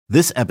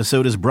This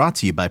episode is brought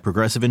to you by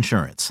Progressive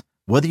Insurance.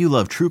 Whether you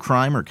love true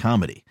crime or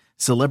comedy,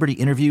 celebrity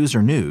interviews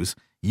or news,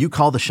 you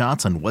call the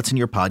shots on what's in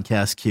your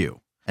podcast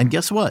queue. And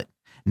guess what?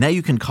 Now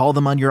you can call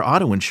them on your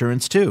auto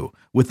insurance too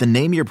with the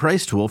Name Your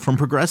Price tool from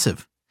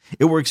Progressive.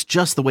 It works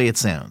just the way it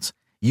sounds.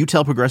 You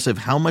tell Progressive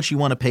how much you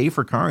want to pay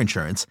for car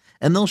insurance,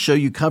 and they'll show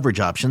you coverage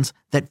options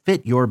that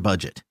fit your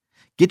budget.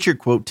 Get your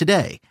quote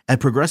today at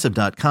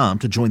Progressive.com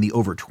to join the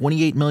over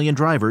 28 million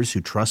drivers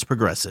who trust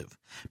Progressive.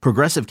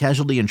 Progressive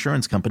Casualty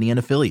Insurance Company and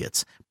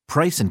Affiliates.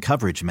 Price and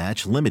coverage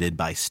match limited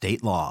by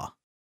state law.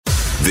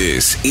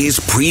 This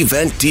is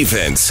Prevent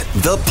Defense,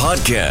 the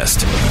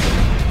podcast.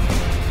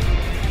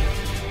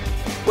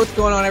 What's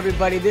going on,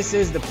 everybody? This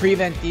is the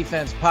Prevent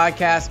Defense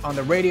podcast on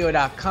the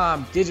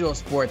radio.com digital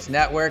sports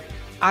network.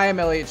 I am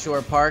Elliot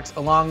Shore-Parks,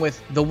 along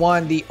with the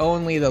one, the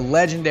only, the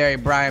legendary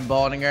Brian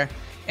Baldinger.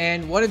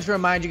 And wanted to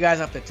remind you guys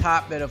off the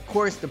top that, of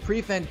course, the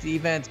Prevent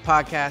Defense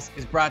podcast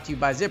is brought to you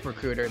by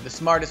ZipRecruiter, the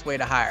smartest way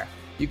to hire.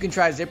 You can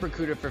try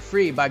ZipRecruiter for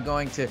free by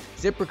going to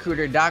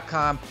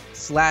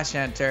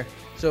ZipRecruiter.com/enter.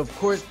 So, of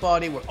course,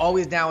 Baldy, we're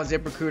always down with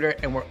ZipRecruiter,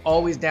 and we're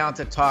always down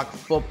to talk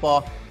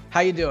football. How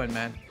you doing,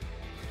 man?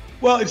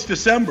 Well, it's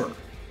December.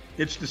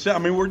 It's December.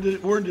 I mean,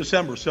 we're in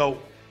December. So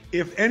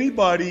if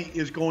anybody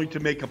is going to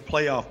make a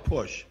playoff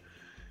push,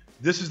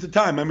 this is the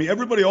time. I mean,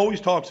 everybody always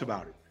talks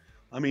about it.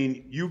 I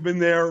mean, you've been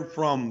there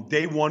from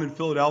day one in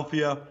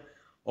Philadelphia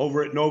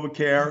over at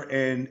NovaCare,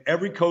 and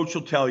every coach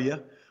will tell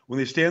you when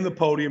they stand on the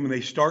podium and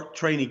they start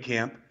training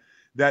camp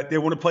that they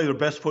want to play their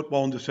best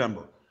football in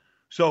December.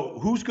 So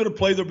who's going to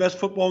play their best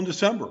football in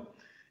December?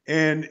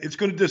 And it's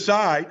going to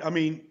decide, I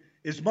mean,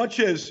 as much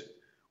as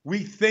we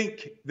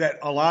think that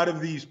a lot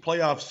of these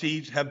playoff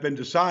seeds have been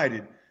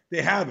decided,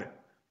 they haven't,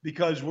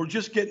 because we're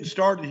just getting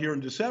started here in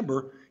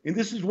December, and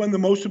this is when the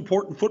most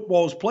important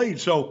football is played.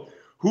 So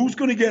who's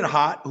going to get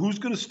hot? Who's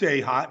going to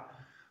stay hot?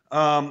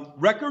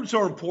 Records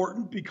are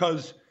important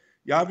because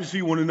you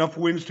obviously want enough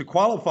wins to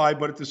qualify,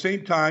 but at the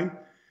same time,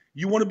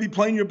 you want to be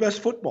playing your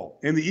best football.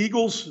 And the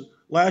Eagles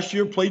last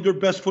year played their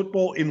best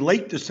football in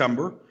late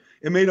December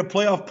and made a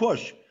playoff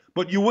push.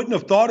 But you wouldn't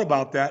have thought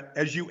about that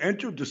as you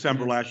entered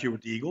December last year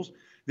with the Eagles.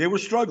 They were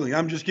struggling.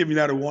 I'm just giving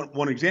that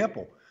one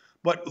example.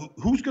 But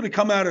who's going to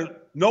come out of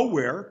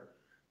nowhere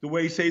the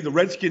way, say, the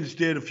Redskins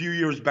did a few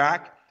years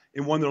back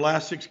and won their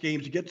last 6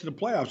 games to get to the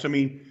playoffs? I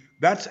mean,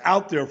 that's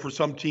out there for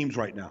some teams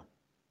right now.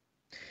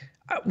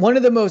 One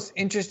of the most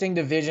interesting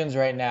divisions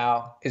right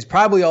now is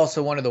probably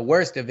also one of the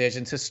worst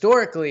divisions.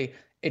 Historically,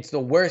 it's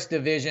the worst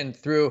division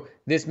through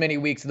this many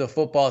weeks of the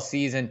football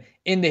season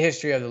in the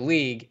history of the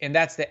league, and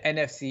that's the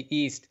NFC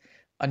East.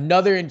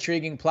 Another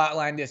intriguing plot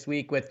line this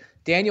week with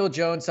Daniel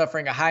Jones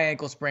suffering a high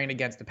ankle sprain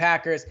against the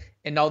Packers,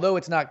 and although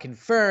it's not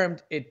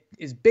confirmed, it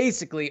is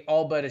basically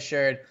all but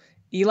assured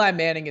Eli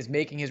Manning is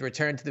making his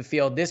return to the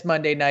field this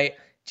Monday night.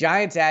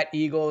 Giants at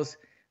Eagles.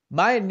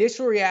 My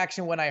initial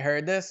reaction when I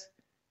heard this,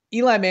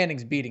 Eli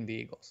Manning's beating the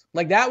Eagles.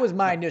 Like, that was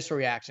my initial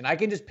reaction. I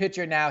can just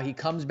picture now he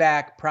comes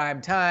back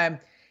prime time.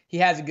 He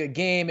has a good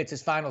game. It's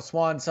his final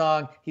swan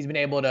song. He's been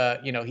able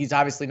to, he's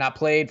obviously not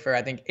played for,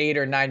 I think, 8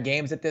 or 9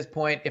 games at this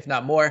point, if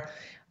not more.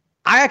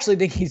 I actually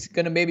think he's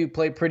going to maybe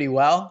play pretty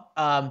well.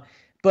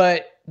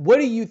 But what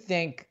do you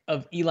think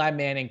of Eli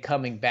Manning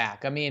coming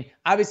back? I mean,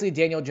 obviously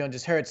Daniel Jones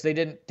is hurt, so they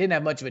didn't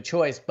have much of a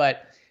choice.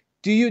 But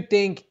do you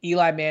think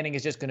Eli Manning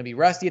is just going to be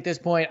rusty at this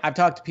point? I've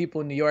talked to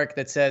people in New York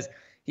that says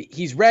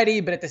he's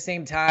ready, but at the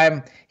same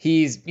time,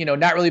 he's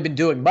not really been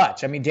doing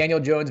much. I mean,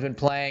 Daniel Jones has been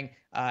playing.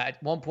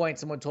 At one point,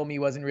 someone told me he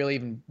wasn't really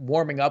even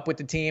warming up with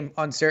the team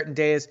on certain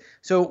days.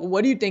 So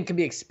what do you think can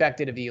be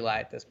expected of Eli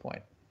at this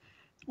point?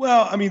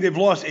 Well, I mean, they've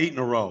lost 8 in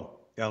a row,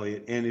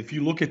 Elliot. And if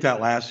you look at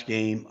that last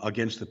game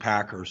against the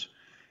Packers,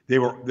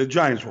 the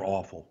Giants were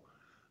awful.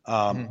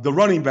 The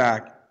running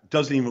back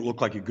doesn't even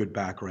look like a good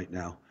back right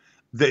now.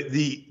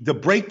 The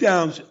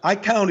breakdowns, I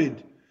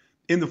counted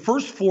in the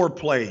first 4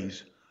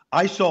 plays,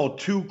 I saw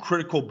 2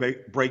 critical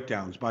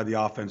breakdowns by the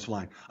offensive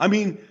line. I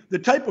mean, the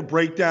type of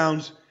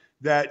breakdowns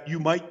that you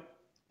might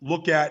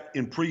look at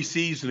in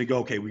preseason and go,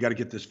 okay, we got to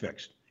get this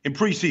fixed in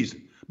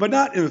preseason, but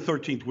not in the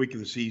 13th week of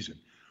the season,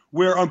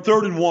 where on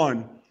 3rd and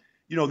 1,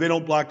 they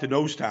don't block the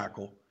nose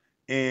tackle,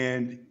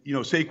 and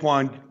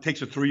Saquon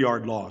takes a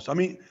 3-yard loss. I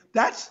mean,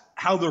 that's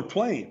how they're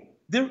playing.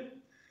 They're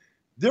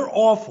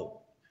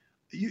awful.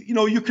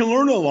 You can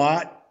learn a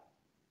lot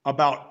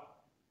about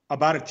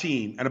a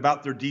team and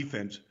about their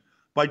defense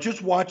by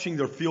just watching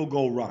their field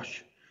goal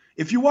rush.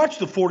 If you watch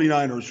the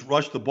 49ers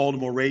rush the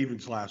Baltimore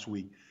Ravens last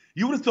week,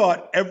 you would have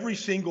thought every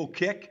single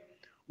kick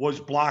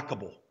was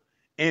blockable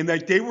and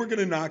that they were going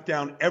to knock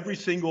down every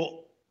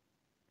single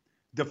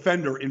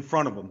defender in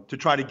front of them to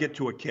try to get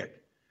to a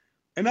kick.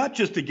 And not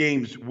just the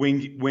game's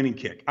winning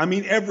kick. I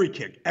mean, every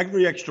kick,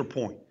 every extra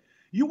point.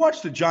 You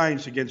watch the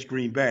Giants against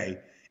Green Bay,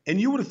 and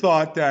you would have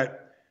thought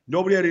that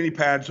nobody had any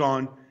pads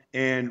on,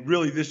 and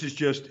really this is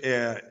just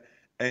an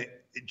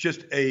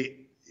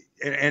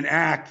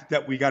act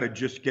that we got to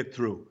just get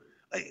through.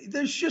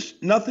 There's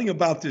just nothing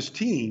about this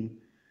team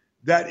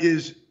that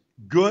is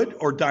good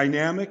or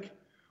dynamic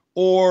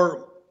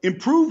or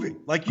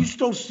improving. Like, you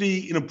still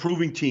see an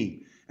improving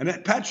team. And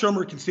that Pat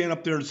Shurmur can stand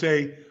up there and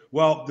say,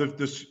 well,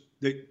 the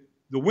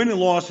win and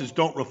losses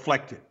don't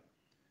reflect it.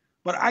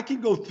 But I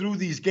can go through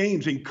these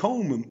games and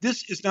comb them.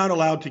 This is not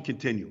allowed to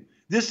continue.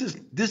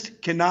 This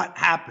cannot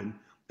happen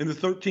in the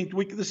 13th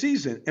week of the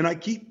season. And I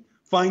keep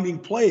finding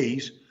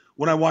plays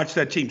when I watch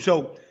that team.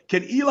 So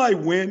can Eli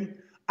win?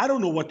 I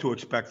don't know what to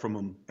expect from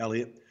him,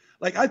 Elliot.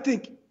 Like, I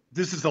think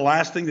this is the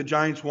last thing the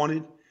Giants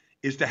wanted,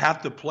 is to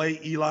have to play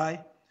Eli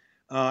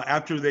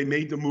after they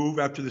made the move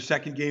after the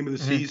second game of the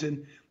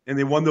season, and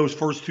they won those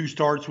first two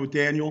starts with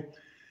Daniel.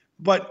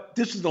 But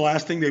this is the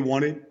last thing they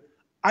wanted.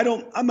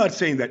 I'm not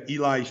saying that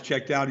Eli's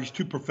checked out. He's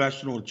too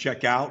professional to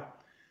check out.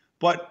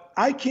 But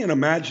I can't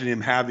imagine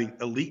him having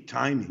elite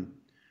timing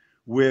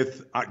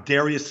with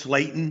Darius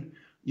Slayton,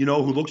 who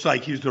looks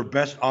like he's their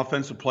best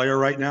offensive player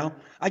right now.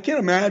 I can't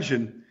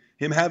imagine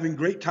him having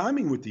great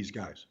timing with these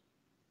guys.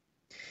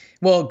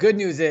 Well, good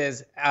news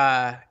is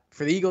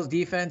for the Eagles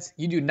defense,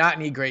 you do not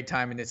need great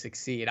timing to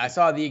succeed. I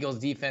saw the Eagles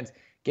defense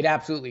get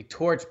absolutely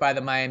torched by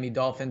the Miami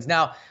Dolphins.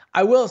 Now,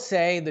 I will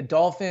say the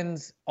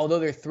Dolphins, although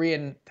they're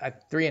 3-9,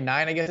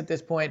 I guess at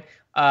this point,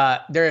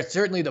 they're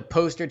certainly the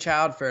poster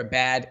child for a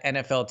bad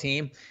NFL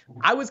team.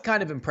 I was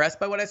kind of impressed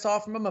by what I saw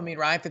from them. I mean,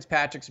 Ryan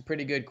Fitzpatrick's a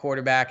pretty good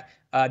quarterback.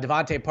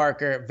 Devontae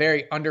Parker,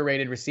 very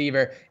underrated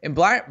receiver. And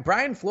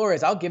Brian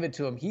Flores, I'll give it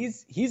to him.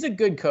 He's a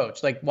good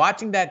coach. Like,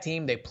 watching that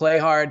team, they play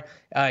hard.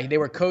 They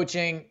were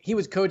coaching. He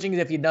was coaching as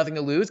if he had nothing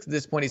to lose. At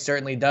this point, he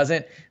certainly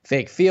doesn't.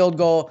 Fake field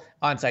goal,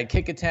 onside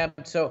kick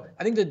attempt. So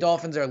I think the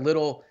Dolphins are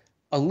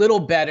a little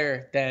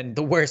better than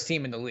the worst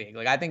team in the league.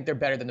 Like, I think they're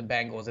better than the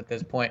Bengals at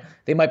this point.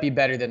 They might be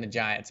better than the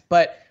Giants.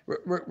 But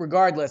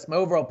regardless, my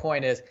overall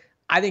point is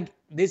I think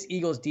this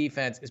Eagles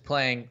defense is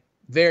playing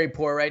very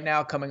poor right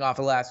now coming off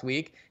of last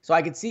week. So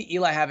I could see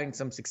Eli having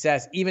some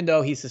success, even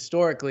though he's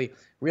historically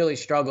really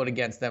struggled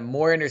against them.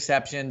 More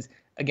interceptions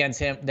against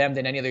them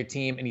than any other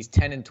team, and he's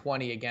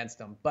 10-20 against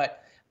them.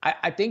 But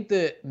I think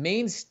the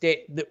main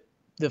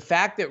the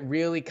fact that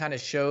really kind of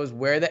shows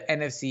where the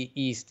NFC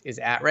East is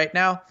at right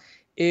now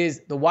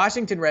is the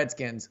Washington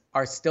Redskins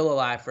are still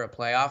alive for a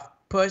playoff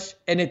push,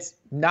 and it's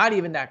not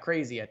even that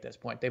crazy at this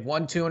point. They've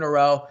won 2 in a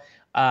row.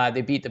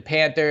 They beat the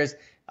Panthers.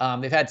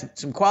 They've had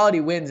some quality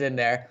wins in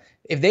there.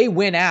 If they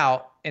win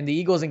out and the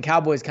Eagles and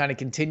Cowboys kind of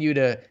continue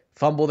to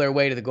fumble their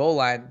way to the goal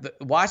line,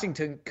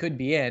 Washington could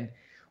be in.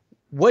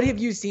 What have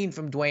you seen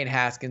from Dwayne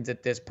Haskins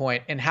at this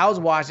point, and how's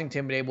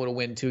Washington been able to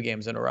win 2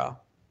 games in a row?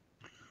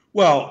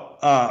 Well,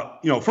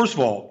 first of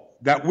all,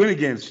 that win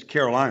against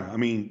Carolina, I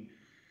mean,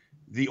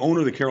 the owner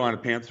of the Carolina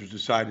Panthers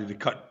decided to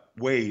cut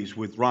ways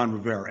with Ron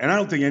Rivera. And I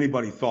don't think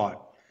anybody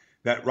thought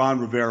that Ron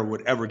Rivera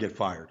would ever get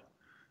fired.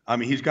 I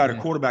mean, he's got a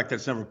quarterback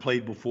that's never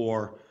played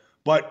before.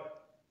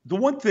 But the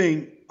one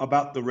thing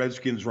about the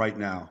Redskins right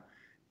now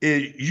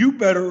is you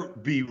better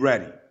be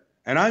ready,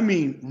 and I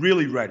mean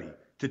really ready,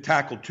 to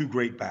tackle 2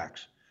 great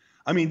backs.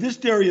 I mean, this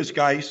Darius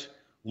Geis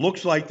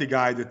looks like the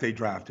guy that they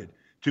drafted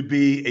to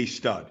be a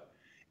stud.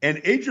 And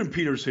Adrian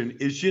Peterson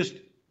is just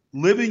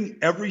living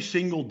every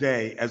single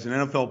day as an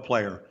NFL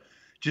player,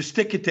 just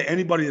stick it to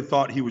anybody that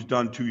thought he was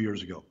done 2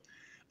 years ago.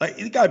 Like,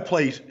 the guy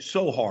plays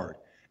so hard.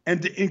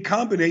 And in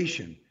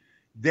combination,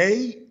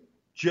 they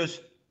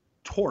just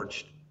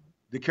torched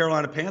the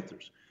Carolina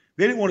Panthers.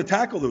 They didn't want to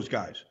tackle those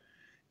guys.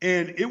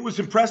 And it was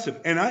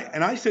impressive. And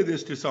I said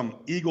this to some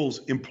Eagles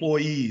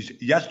employees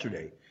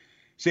yesterday,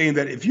 saying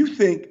that if you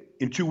think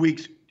in 2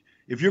 weeks,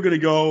 if you're going to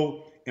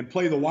go and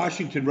play the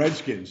Washington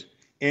Redskins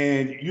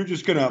and you're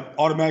just going to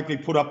automatically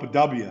put up a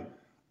W,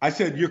 I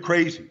said, you're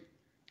crazy.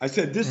 I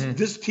said,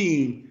 this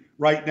team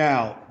right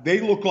now,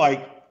 they look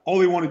like all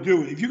they want to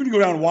do. If you're going to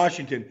go down to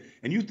Washington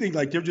and you think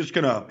like they're just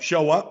going to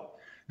show up,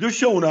 they're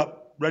showing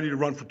up ready to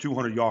run for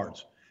 200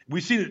 yards.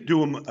 We've seen it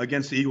do them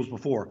against the Eagles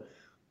before.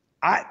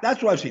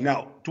 That's what I've seen.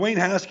 Now, Dwayne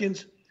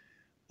Haskins,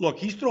 look,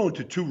 he's throwing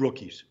to 2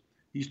 rookies.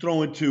 He's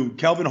throwing to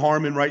Kelvin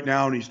Harmon right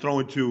now, and he's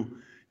throwing to,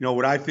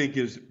 what I think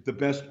is the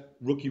best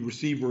rookie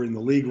receiver in the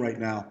league right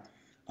now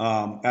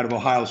out of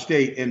Ohio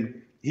State.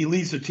 And he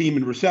leads the team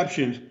in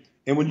receptions.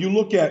 And when you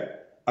look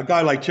at a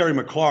guy like Terry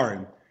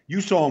McLaurin, you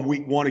saw him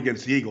week 1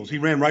 against the Eagles. He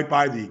ran right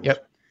by the Eagles.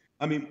 Yep.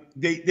 I mean,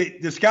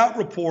 the scout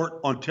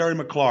report on Terry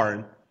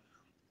McLaurin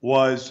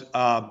was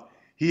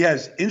he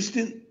has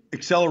instant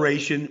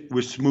acceleration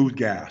with smooth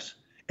gas.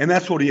 And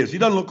that's what he is. He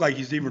doesn't look like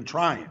he's even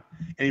trying,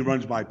 and he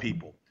runs by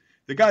people.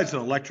 The guy's an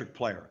electric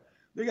player.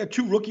 They got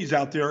 2 rookies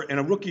out there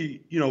and a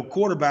rookie,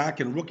 quarterback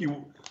and a rookie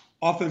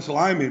offensive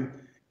lineman.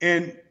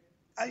 And,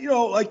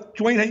 like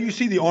Dwayne, you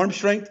see the arm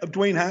strength of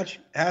Dwayne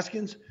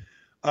Haskins.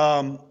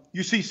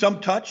 You see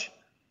some touch.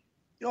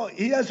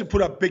 He hasn't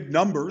put up big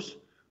numbers,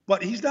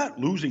 but he's not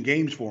losing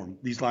games for him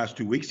these last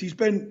 2 weeks. He's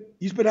been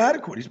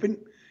adequate.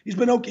 He's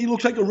been okay. He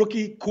looks like a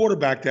rookie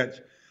quarterback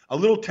that's a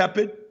little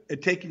tepid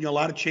at taking a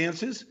lot of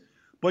chances,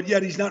 but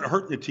yet he's not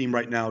hurting the team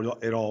right now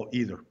at all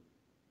either.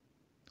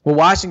 Well,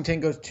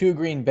 Washington goes to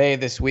Green Bay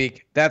this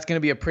week. That's going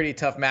to be a pretty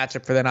tough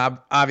matchup for them,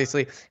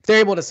 obviously. If they're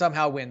able to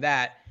somehow win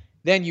that,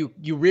 then you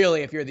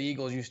really, if you're the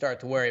Eagles, you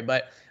start to worry.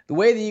 But the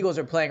way the Eagles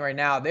are playing right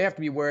now, they have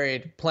to be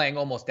worried playing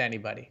almost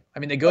anybody. I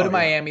mean, they go to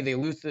Miami, they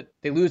lose to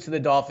the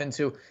Dolphins,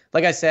 who,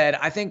 like I said,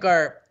 I think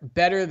are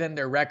better than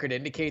their record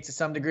indicates to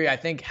some degree. I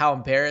think how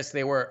embarrassed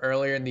they were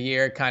earlier in the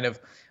year kind of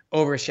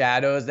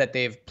overshadows that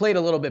they've played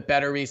a little bit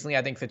better recently.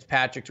 I think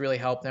Fitzpatrick's really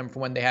helped them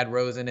from when they had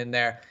Rosen in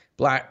there.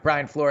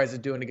 Brian Flores is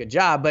doing a good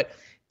job, but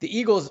the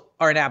Eagles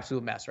are an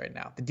absolute mess right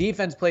now. The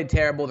defense played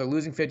terrible. They're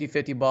losing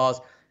 50-50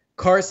 balls.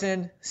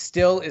 Carson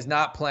still is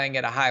not playing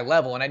at a high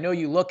level. And I know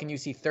you look and you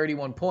see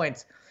 31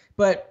 points,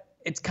 but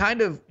it's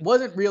kind of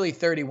wasn't really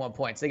 31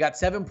 points. They got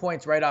 7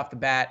 points right off the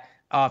bat,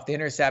 off the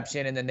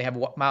interception, and then they have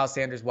Miles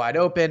Sanders wide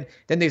open.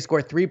 Then they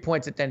score 3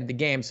 points at the end of the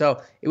game.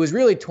 So it was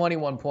really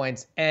 21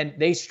 points, and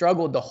they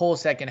struggled the whole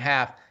second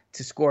half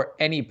to score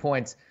any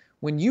points.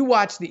 When you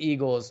watch the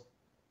Eagles,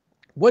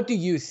 what do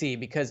you see?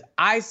 Because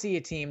I see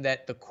a team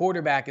that the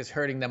quarterback is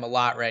hurting them a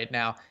lot right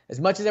now. As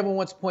much as everyone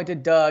wants to point to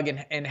Doug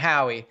and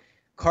Howie,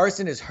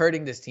 Carson is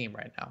hurting this team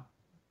right now.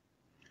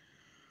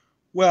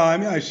 Well, I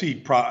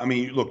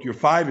mean, look, you're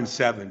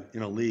 5-7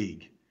 in a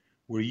league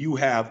where you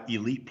have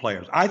elite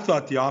players. I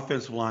thought the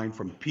offensive line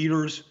from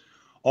Peters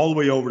all the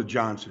way over to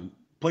Johnson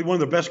played one of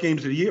the best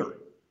games of the year.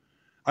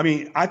 I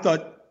mean, I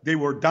thought they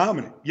were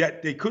dominant,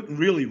 yet they couldn't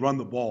really run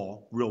the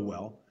ball real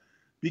well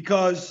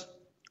because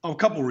of a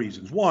couple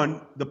reasons.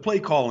 One, the play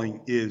calling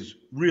is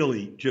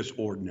really just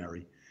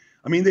ordinary.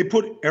 I mean, they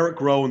put Eric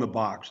Rowe in the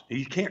box.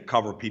 He can't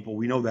cover people.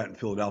 We know that in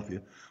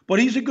Philadelphia. But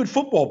he's a good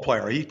football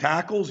player. He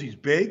tackles. He's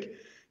big.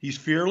 He's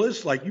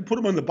fearless. Like, you put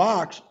him in the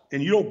box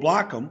and you don't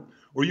block him,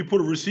 or you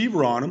put a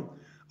receiver on him,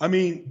 I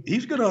mean,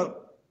 he's gonna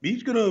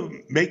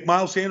make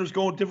Miles Sanders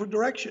go in a different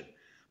direction.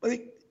 I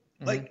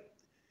think,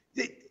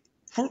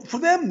 for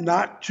them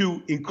not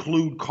to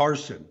include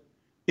Carson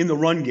in the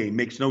run game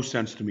makes no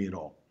sense to me at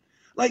all.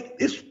 Like,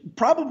 it's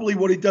probably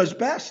what he does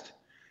best.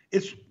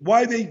 It's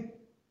why they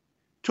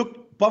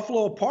took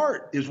Buffalo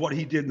apart, is what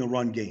he did in the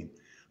run game.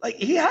 Like,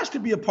 he has to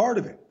be a part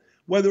of it,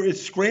 whether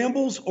it's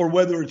scrambles or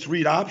whether it's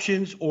read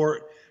options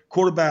or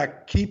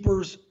quarterback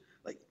keepers.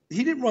 Like,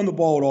 he didn't run the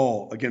ball at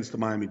all against the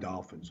Miami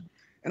Dolphins.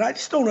 And I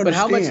just don't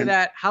understand.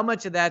 But how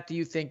much of that do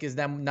you think is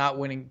them not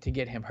winning to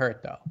get him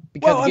hurt, though?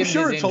 Because I'm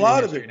sure it's a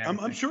lot of it.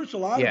 I'm sure it's a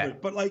lot of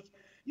it. But, like,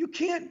 you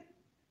can't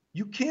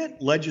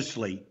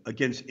legislate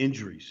against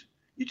injuries.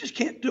 You just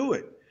can't do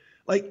it.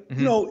 Like,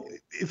 you know,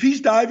 if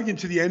he's diving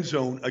into the end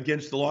zone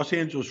against the Los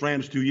Angeles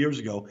Rams 2 years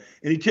ago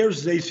and he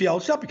tears his ACL,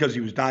 it's not because he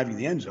was diving in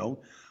the end zone.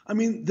 I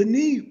mean, the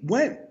knee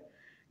went.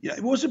 Yeah,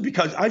 it wasn't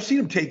because I've seen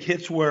him take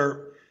hits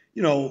where,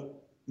 you know,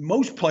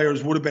 most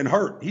players would have been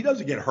hurt. He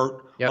doesn't get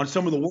hurt on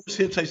some of the worst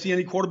hits I see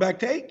any quarterback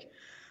take.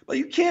 But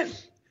you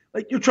can't,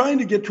 like, you're trying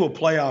to get to a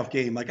playoff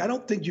game. Like, I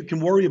don't think you can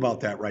worry about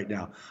that right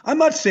now. I'm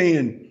not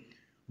saying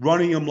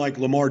running him like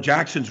Lamar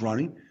Jackson's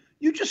running.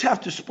 You just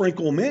have to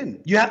sprinkle them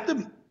in. You have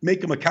to make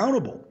them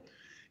accountable.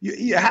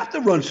 You have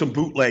to run some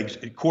bootlegs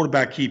at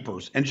quarterback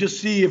keepers and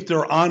just see if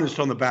they're honest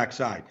on the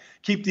backside.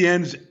 Keep the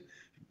ends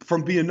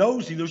from being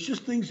nosy. There's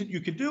just things that you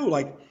could do.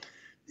 Like,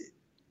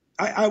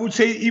 I would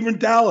say even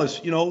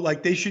Dallas, you know,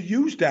 like, they should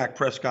use Dak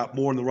Prescott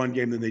more in the run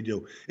game than they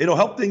do. It'll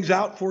help things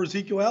out for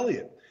Ezekiel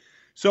Elliott.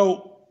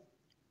 So,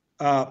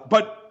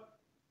 but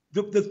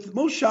the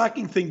most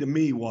shocking thing to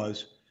me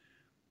was,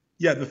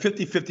 the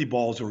 50-50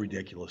 balls are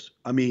ridiculous.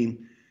 I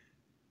mean,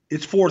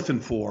 it's 4th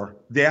and 4.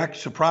 They act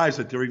surprised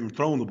that they're even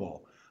throwing the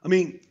ball. I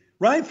mean,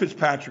 Ryan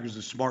Fitzpatrick is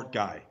a smart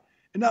guy,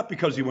 and not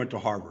because he went to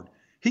Harvard.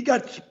 He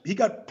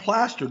got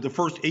plastered the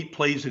first 8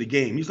 plays of the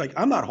game. He's like,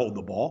 I'm not holding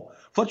the ball.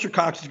 Fletcher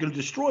Cox is going to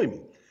destroy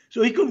me.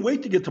 So he couldn't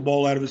wait to get the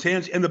ball out of his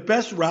hands. And the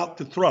best route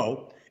to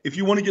throw, if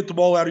you want to get the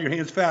ball out of your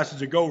hands fast,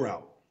 is a go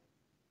route.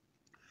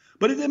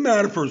 But it didn't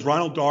matter if it was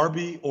Ronald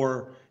Darby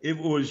or if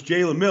it was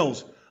Jalen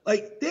Mills.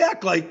 Like, they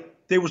act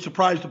like they were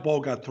surprised the ball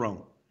got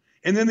thrown.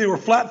 And then they were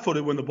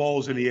flat-footed when the ball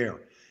was in the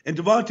air. And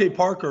Devontae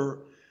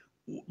Parker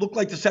looked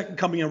like the second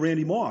coming of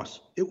Randy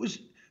Moss.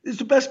 It's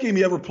the best game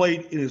he ever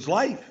played in his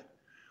life.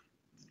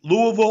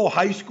 Louisville,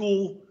 high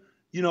school,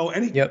 you know,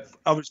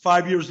 of his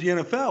 5 years in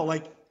the NFL,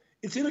 like,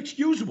 it's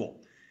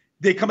inexcusable.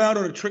 They come out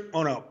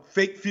on a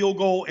fake field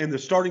goal, and the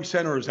starting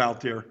center is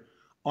out there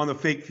on the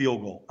fake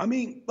field goal. I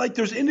mean, like,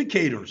 there's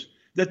indicators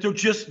that they're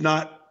just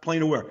not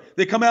playing aware.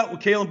 They come out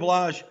with Kalen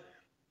Ballage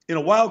in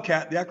a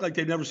Wildcat. They act like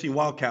they've never seen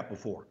Wildcat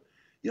before.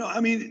 You know,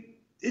 I mean,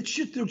 they're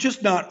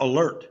just not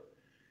alert.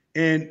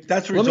 And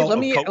that's the result of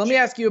coaching. Let me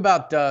ask you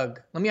about Doug.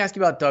 Let me ask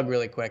you about Doug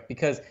really quick,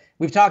 because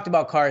we've talked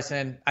about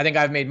Carson. I think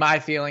I've made my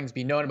feelings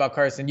be known about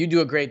Carson. You do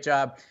a great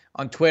job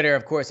on Twitter.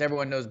 Of course,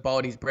 everyone knows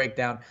Baldy's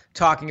breakdown,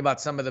 talking about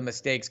some of the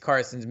mistakes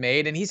Carson's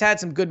made. And he's had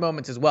some good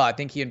moments as well. I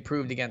think he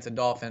improved against the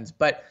Dolphins.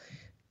 But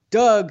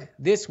Doug,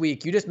 this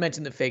week, you just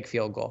mentioned the fake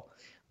field goal.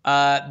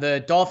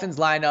 The Dolphins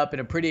line up in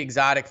a pretty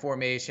exotic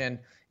formation.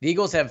 The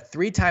Eagles have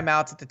 3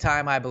 timeouts at the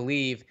time, I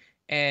believe.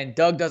 And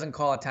Doug doesn't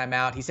call a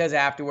timeout. He says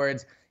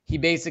afterwards he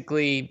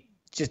basically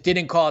just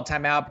didn't call a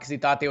timeout because he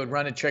thought they would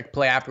run a trick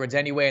play afterwards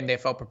anyway, and they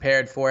felt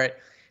prepared for it.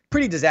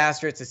 Pretty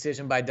disastrous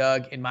decision by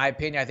Doug, in my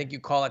opinion. I think you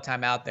call a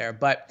timeout there.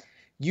 But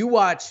you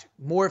watch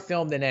more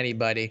film than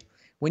anybody.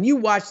 When you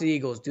watch the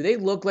Eagles, do they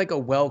look like a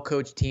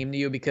well-coached team to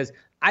you? Because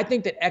I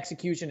think that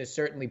execution is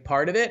certainly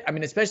part of it. I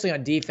mean, especially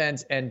on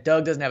defense, and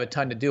Doug doesn't have a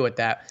ton to do with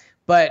that.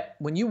 But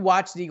when you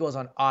watch the Eagles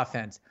on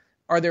offense,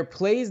 are there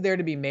plays there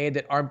to be made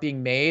that aren't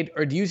being made?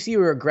 Or do you see a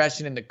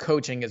regression in the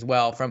coaching as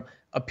well from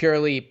a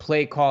purely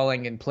play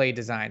calling and play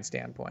design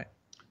standpoint?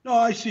 No,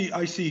 I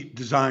see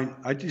design.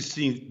 I just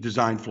see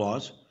design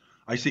flaws.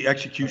 I see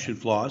execution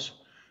flaws.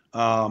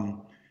 I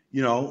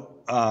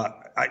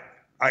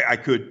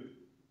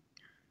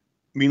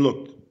mean,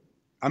 look,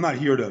 I'm not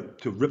here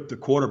to rip the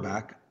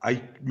quarterback. I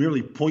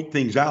merely point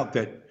things out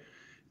that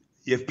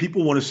if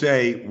people want to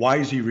say, why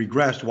is he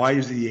regressed? Why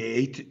is he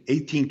the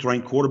 18th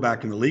ranked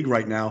quarterback in the league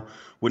right now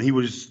when he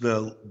was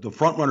the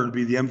front runner to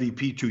be the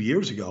MVP 2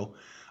 years ago?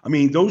 I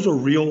mean, those are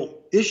real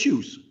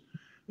issues.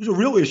 Those are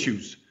real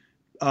issues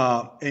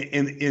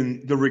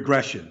in the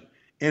regression.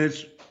 And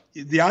it's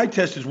the eye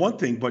test is one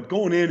thing, but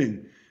going in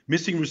and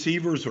missing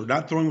receivers or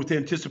not throwing with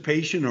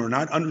anticipation or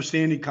not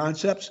understanding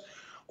concepts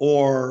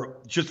or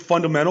just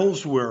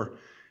fundamentals where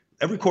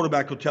every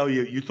quarterback will tell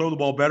you, you throw the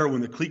ball better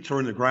when the cleats are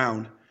in the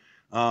ground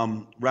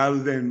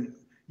rather than,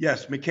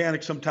 yes,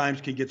 mechanics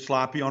sometimes can get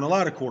sloppy on a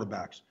lot of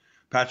quarterbacks.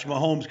 Patrick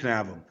Mahomes can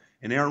have them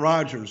and Aaron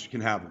Rodgers can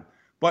have them.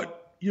 But,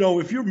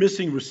 if you're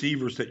missing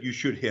receivers that you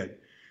should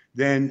hit,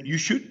 then you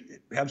should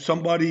have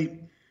somebody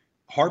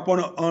harp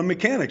on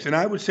mechanics. And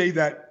I would say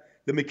that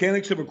the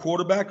mechanics of a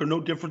quarterback are no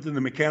different than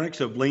the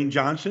mechanics of Lane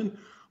Johnson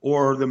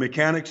or the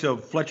mechanics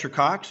of Fletcher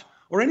Cox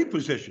or any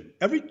position.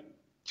 Every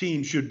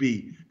team should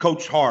be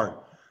coached hard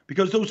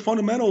because those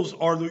fundamentals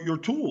are your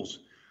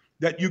tools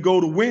that you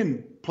go to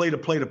win play to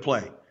play to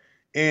play.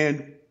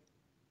 And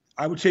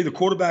I would say the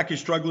quarterback is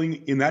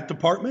struggling in that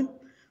department.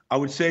 I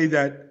would say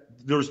that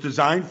there's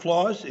design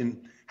flaws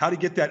in how to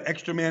get that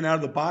extra man out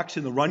of the box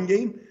in the run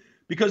game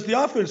because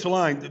the offensive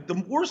line,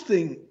 the worst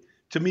thing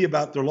to me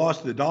about their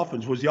loss to the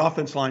Dolphins was the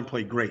offensive line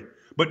played great,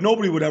 but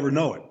nobody would ever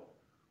know it.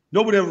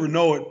 Nobody would ever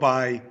know it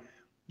by,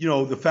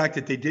 the fact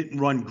that they didn't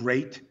run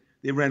great.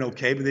 They ran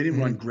okay, but they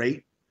didn't run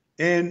great.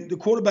 And the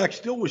quarterback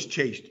still was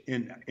chased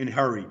and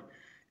hurried.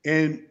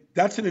 And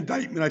that's an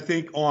indictment, I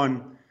think,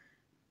 on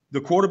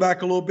the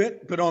quarterback a little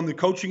bit, but on the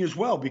coaching as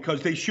well,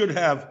 because they should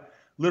have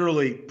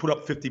literally put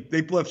up 50.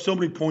 They left so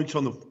many points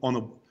on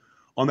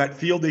that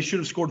field. They should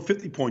have scored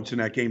 50 points in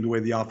that game the way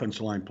the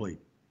offensive line played.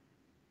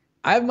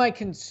 I have my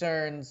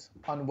concerns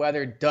on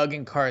whether Doug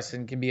and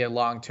Carson can be a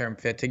long-term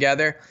fit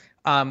together.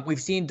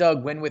 We've seen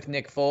Doug win with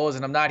Nick Foles,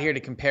 and I'm not here to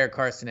compare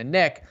Carson and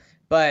Nick,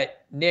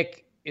 but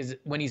Nick is,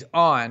 when he's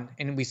on,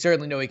 and we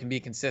certainly know he can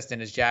be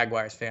consistent as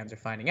Jaguars fans are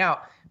finding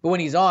out, but when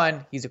he's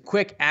on, he's a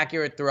quick,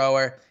 accurate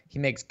thrower. He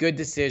makes good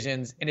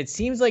decisions, and it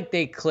seems like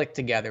they click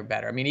together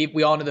better. I mean,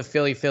 we all know the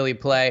Philly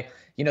play.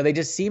 They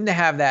just seem to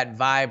have that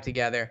vibe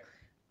together.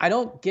 I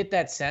don't get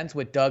that sense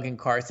with Doug and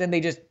Carson. They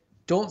just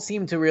don't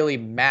seem to really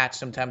match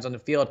sometimes on the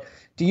field.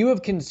 Do you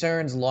have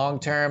concerns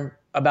long-term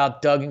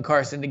about Doug and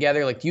Carson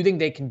together? Like, do you think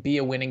they can be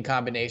a winning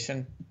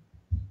combination?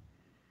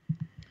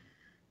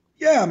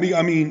 Yeah,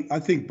 I mean, I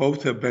think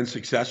both have been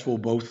successful.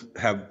 Both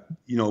have,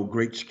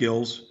 great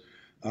skills.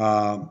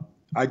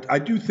 I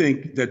do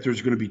think that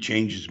there's going to be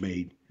changes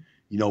made,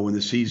 when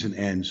the season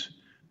ends,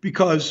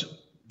 because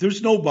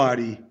there's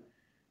nobody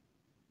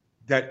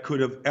that could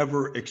have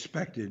ever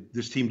expected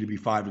this team to be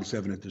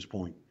 5-7 at this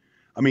point.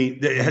 I mean,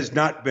 it has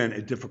not been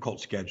a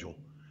difficult schedule.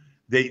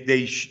 They're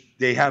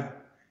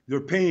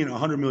paying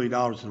 $100 million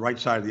to the right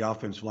side of the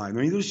offensive line.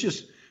 I mean, there's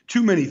just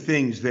too many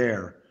things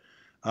there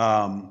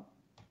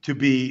to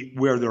be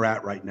where they're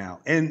at right now.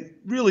 And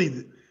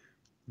really,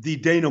 the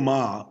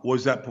denouement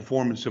was that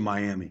performance in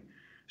Miami.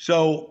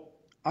 So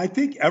I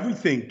think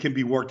everything can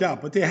be worked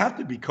out, but they have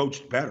to be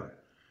coached better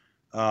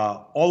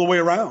all the way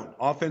around,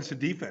 offense and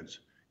defense.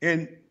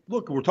 And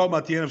look, we're talking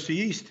about the NFC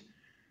East.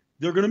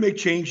 They're going to make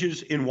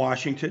changes in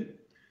Washington.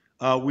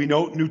 We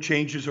know new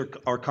changes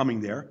are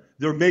coming there.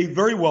 There may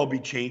very well be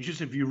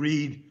changes if you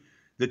read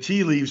the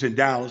tea leaves in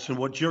Dallas and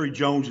what Jerry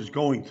Jones is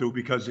going through,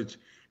 because it's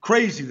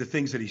crazy the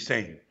things that he's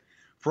saying.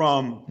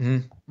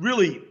 From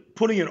really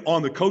putting it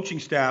on the coaching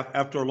staff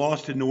after a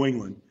loss to New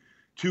England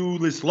to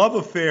this love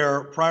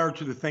affair prior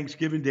to the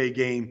Thanksgiving Day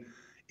game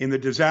in the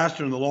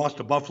disaster and the loss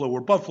to Buffalo,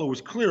 where Buffalo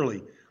was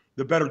clearly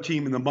the better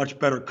team and the much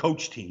better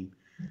coach team,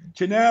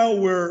 to now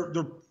where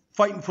they're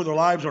fighting for their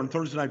lives on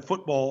Thursday Night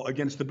Football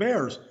against the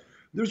Bears.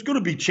 There's going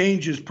to be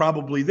changes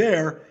probably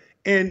there.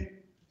 And,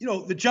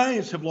 the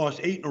Giants have lost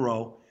 8 in a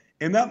row,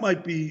 and that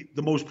might be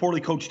the most poorly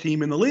coached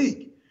team in the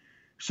league.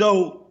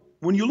 So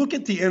when you look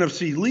at the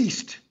NFC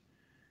Least,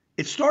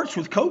 it starts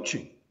with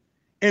coaching.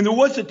 And there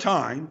was a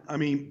time,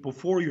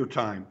 before your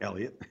time,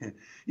 Elliot,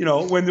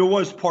 when there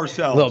was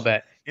Parcells. A little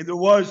bit. And there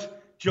was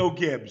Joe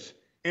Gibbs.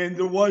 And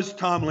there was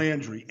Tom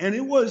Landry. And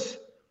it was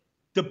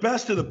the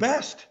best of the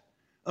best.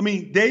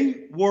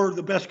 They were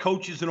the best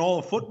coaches in all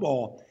of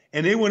football.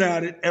 And they went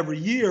at it every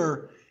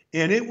year.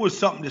 And it was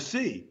something to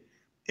see.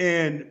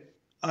 And,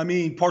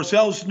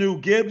 Parcells knew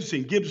Gibbs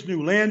and Gibbs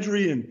knew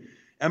Landry. And,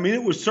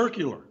 it was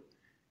circular.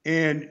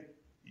 And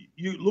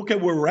you look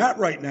at where we're at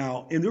right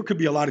now, and there could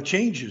be a lot of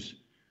changes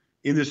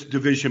in this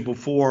division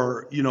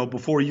before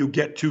you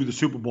get to the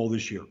Super Bowl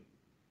this year?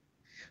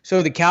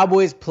 So the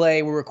Cowboys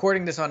play, we're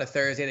recording this on a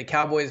Thursday. The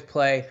Cowboys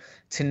play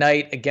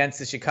tonight against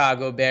the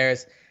Chicago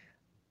Bears.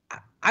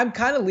 I'm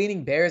kind of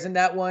leaning Bears in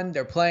that one.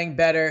 They're playing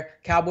better.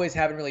 Cowboys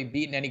haven't really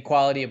beaten any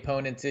quality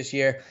opponents this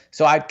year.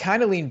 So I'd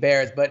kind of lean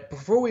Bears. But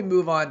before we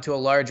move on to a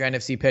larger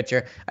NFC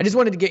picture, I just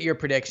wanted to get your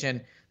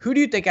prediction. Who do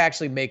you think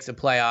actually makes the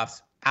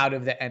playoffs out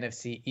of the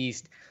NFC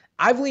East?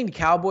 I've leaned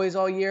Cowboys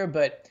all year,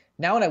 but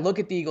now when I look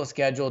at the Eagles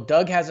schedule,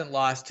 Doug hasn't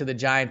lost to the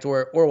Giants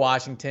or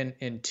Washington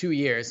in 2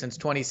 years, since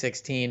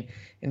 2016.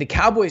 And the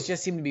Cowboys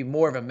just seem to be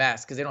more of a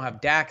mess because they don't have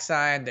Dak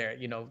signed.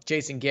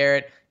 Jason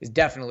Garrett is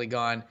definitely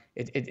gone.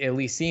 It at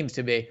least seems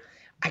to be.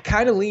 I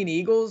kind of lean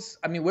Eagles.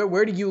 I mean,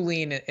 where do you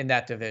lean in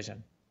that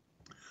division?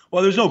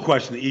 Well, there's no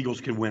question the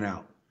Eagles can win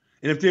out.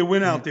 And if they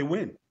win out, they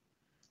win,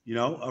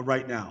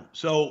 right now.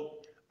 So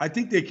I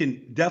think they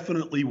can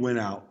definitely win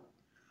out.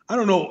 I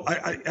don't know.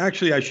 I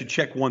should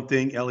check one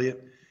thing,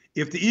 Elliot.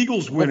 If the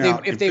Eagles win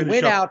out, if they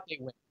win out, they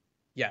win.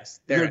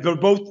 Yes, they're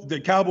both. The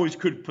Cowboys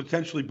could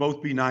potentially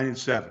both be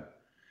 9-7,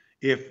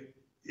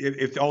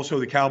 if also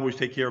the Cowboys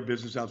take care of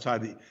business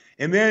outside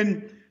and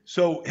then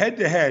so head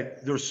to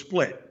head they're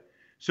split.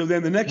 So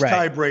then the next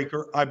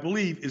tiebreaker, I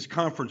believe, is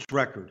conference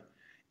record,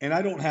 and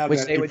I don't have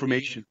that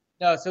information.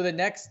 No, so the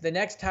next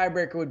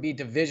tiebreaker would be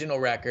divisional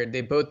record. They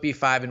both be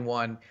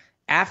 5-1.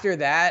 After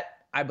that,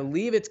 I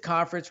believe it's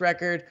conference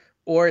record.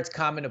 Or it's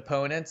common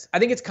opponents. I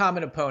think it's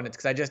common opponents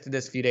because I just did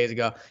this a few days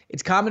ago.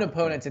 It's common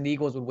opponents, and the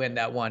Eagles would win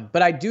that one.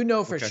 But I do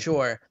know for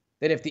sure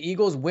that if the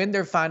Eagles win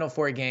their final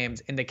 4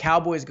 games and the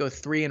Cowboys go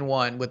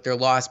 3-1 with their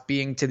loss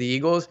being to the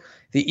Eagles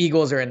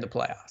are in the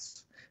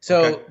playoffs.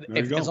 So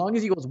as long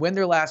as Eagles win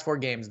their last 4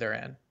 games, they're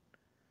in.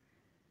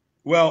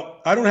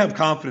 Well, I don't have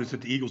confidence that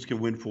the Eagles can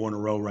win 4 in a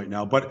row right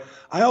now. But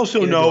I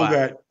also know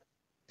that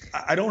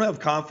I don't have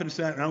confidence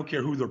in that, and I don't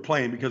care who they're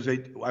playing because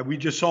we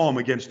just saw them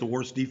against the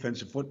worst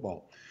defensive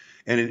football.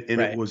 And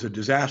it was a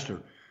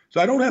disaster.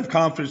 So I don't have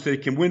confidence they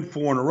can win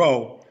 4 in a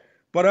row,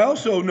 but I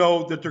also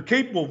know that they're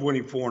capable of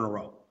winning 4 in a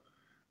row.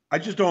 I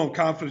just don't have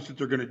confidence that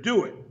they're going to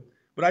do it.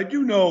 But I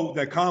do know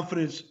that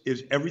confidence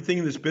is everything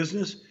in this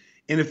business.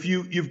 And if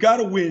you've got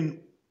to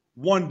win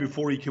 1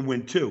 before you can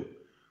win 2.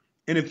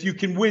 And if you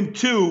can win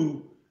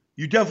 2,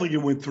 you definitely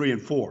can win 3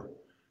 and 4.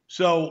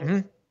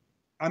 So,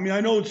 I mean,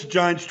 I know it's the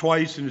Giants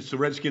twice and it's the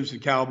Redskins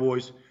and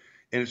Cowboys,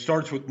 and it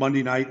starts with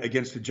Monday night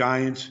against the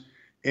Giants.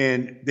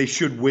 And they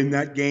should win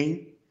that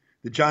game.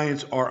 The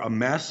Giants are a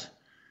mess.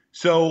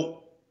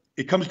 So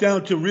it comes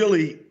down to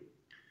really,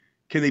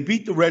 can they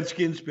beat the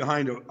Redskins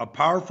behind a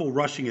powerful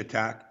rushing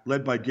attack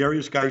led by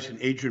Darius Geis and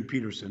Adrian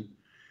Peterson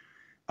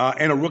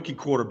and a rookie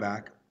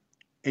quarterback?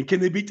 And can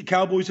they beat the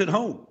Cowboys at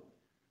home?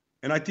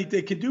 And I think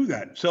they can do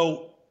that.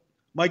 So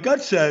my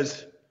gut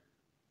says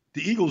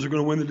the Eagles are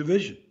going to win the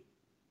division.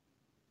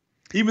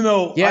 Even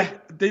though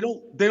they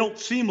don't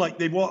seem like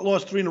they've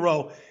lost 3 in a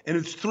row, and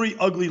it's 3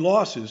 ugly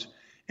losses.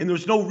 And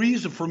there's no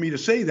reason for me to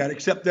say that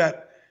except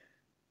that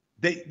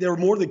they're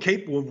more than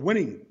capable of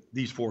winning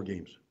these 4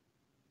 games.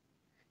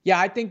 Yeah,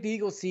 I think the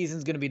Eagles' season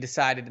is going to be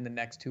decided in the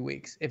next 2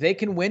 weeks. If they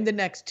can win the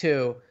next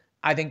 2,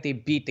 I think they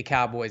beat the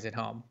Cowboys at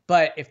home.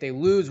 But if they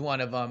lose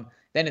one of them,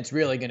 then it's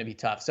really going to be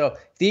tough. So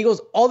the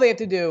Eagles, all they have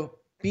to do,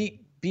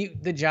 beat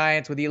the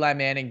Giants with Eli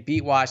Manning,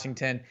 beat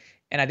Washington,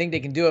 and I think they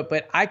can do it.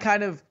 But I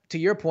kind of, to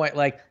your point,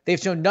 they've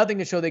shown nothing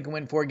to show they can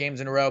win 4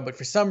 games in a row. But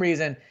for some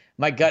reason,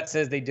 my gut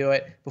says they do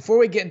it. Before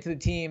we get into the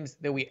teams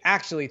that we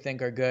actually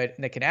think are good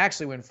and that can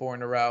actually win 4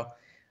 in a row,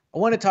 I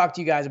want to talk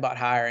to you guys about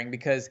hiring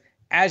because,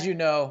 as you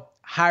know,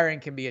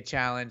 hiring can be a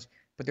challenge.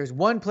 But there's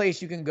one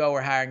place you can go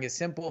where hiring is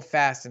simple,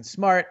 fast, and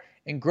smart,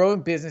 and growing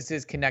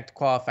businesses connect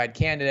qualified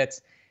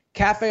candidates.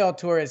 Cafe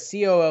Altura's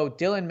COO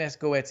Dylan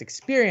Miskowitz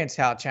experienced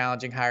how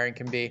challenging hiring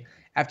can be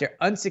after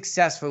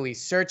unsuccessfully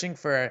searching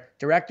for a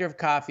director of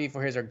coffee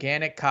for his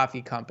organic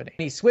coffee company.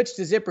 He switched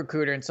to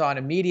ZipRecruiter and saw an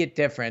immediate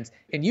difference,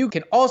 and you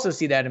can also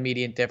see that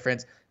immediate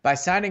difference by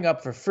signing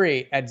up for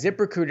free at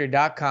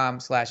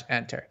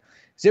ZipRecruiter.com/enter.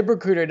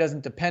 ZipRecruiter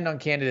doesn't depend on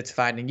candidates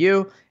finding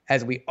you.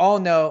 As we all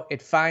know,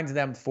 it finds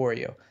them for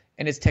you.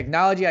 And its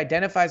technology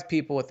identifies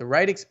people with the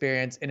right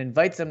experience and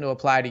invites them to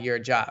apply to your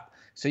job,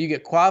 so you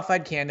get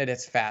qualified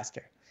candidates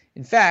faster.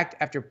 In fact,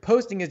 after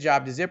posting his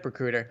job to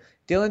ZipRecruiter,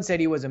 Dylan said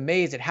he was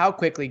amazed at how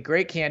quickly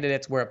great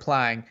candidates were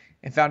applying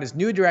and found his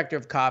new director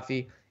of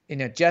coffee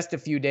in just a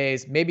few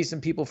days. Maybe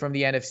some people from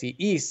the NFC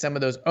East, some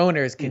of those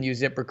owners can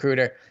use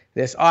ZipRecruiter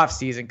this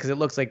offseason because it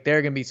looks like there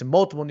are going to be some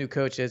multiple new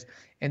coaches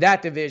in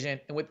that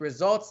division. And with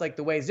results like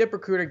the way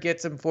ZipRecruiter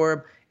gets them for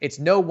him, it's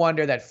no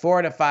wonder that 4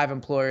 out of 5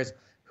 employers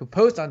who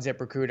post on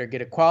ZipRecruiter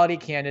get a quality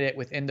candidate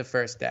within the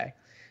first day.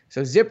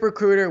 So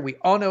ZipRecruiter, we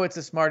all know it's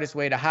the smartest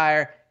way to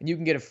hire, and you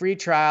can get a free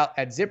trial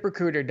at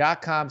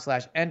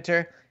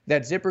ZipRecruiter.com/enter.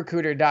 That's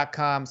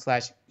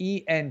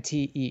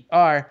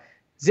ZipRecruiter.com/ENTER.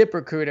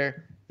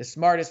 ZipRecruiter, the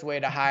smartest way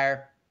to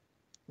hire.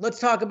 Let's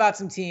talk about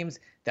some teams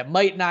that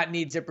might not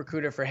need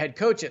ZipRecruiter for head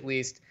coach at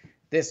least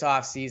this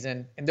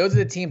offseason. And those are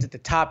the teams at the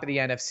top of the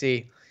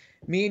NFC.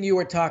 Me and you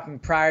were talking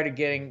prior to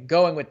getting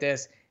going with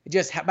this,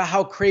 just about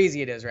how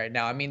crazy it is right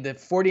now. I mean, the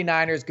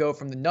 49ers go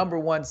from the number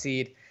 1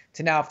 seed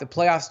to now, if the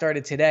playoffs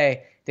started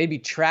today, they'd be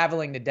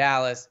traveling to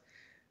Dallas.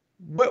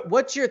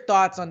 What's your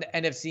thoughts on the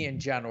NFC in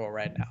general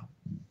right now?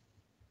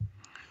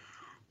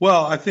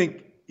 Well, I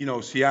think,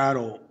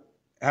 Seattle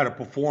had a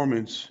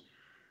performance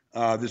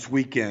this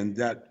weekend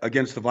that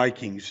against the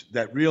Vikings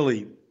that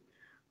really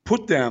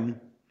put them,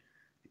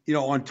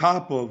 on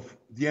top of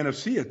the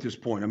NFC at this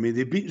point. I mean,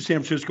 they've beaten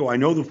San Francisco. I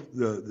know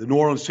the New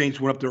Orleans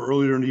Saints went up there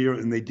earlier in the year,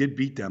 and they did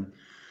beat them.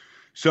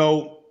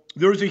 So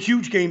there's a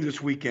huge game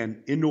this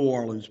weekend in New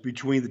Orleans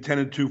between the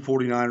 10-2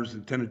 49ers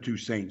and the 10-2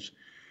 Saints.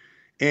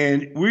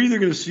 And we're either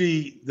going to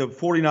see the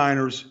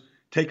 49ers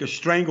take a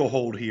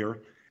stranglehold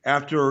here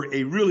after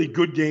a really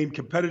good game,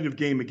 competitive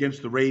game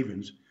against the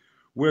Ravens,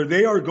 where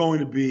they are going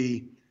to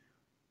be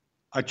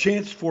a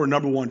chance for a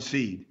number 1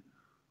 seed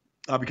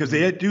because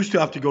they do still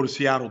have to go to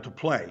Seattle to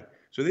play.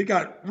 So they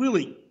got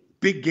really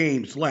big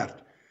games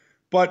left.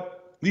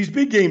 But these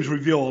big games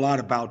reveal a lot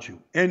about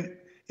you. And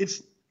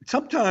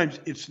sometimes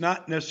it's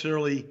not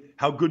necessarily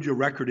how good your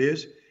record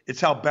is, it's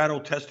how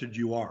battle-tested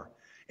you are.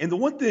 And the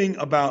one thing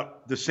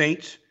about the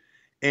Saints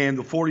and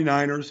the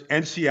 49ers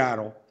and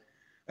Seattle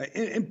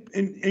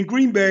and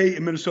Green Bay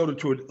and Minnesota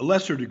to a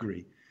lesser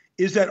degree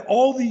is that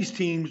all these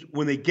teams,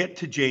 when they get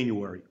to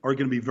January, are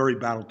going to be very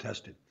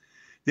battle-tested.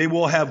 They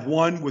will have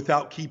one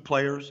without key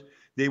players.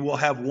 They will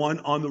have one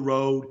on the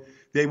road.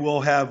 They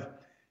will have,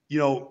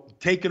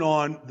 taken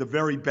on the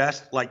very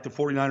best, like the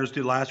 49ers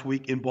did last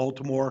week in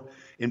Baltimore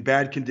in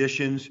bad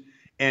conditions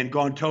and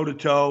gone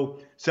toe-to-toe,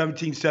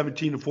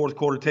 17-17 in the fourth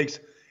quarter, takes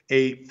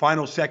a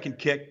final second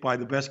kick by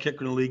the best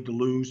kicker in the league to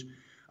lose.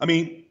 I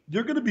mean,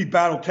 they're going to be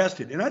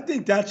battle-tested, and I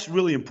think that's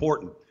really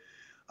important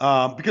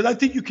because I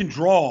think you can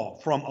draw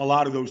from a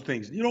lot of those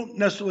things. You don't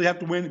necessarily have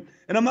to win,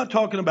 and I'm not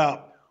talking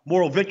about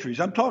moral victories.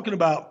 I'm talking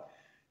about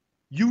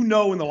in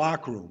the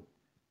locker room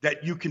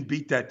that you can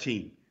beat that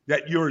team,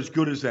 that you're as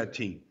good as that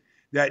team,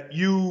 that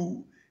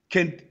you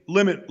can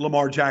limit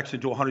Lamar Jackson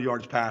to 100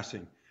 yards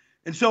passing.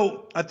 And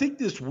so I think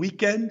this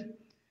weekend,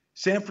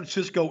 San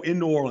Francisco in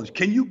New Orleans,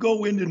 can you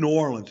go into New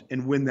Orleans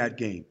and win that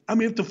game? I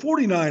mean, if the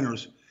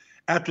 49ers,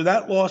 after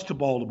that loss to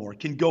Baltimore,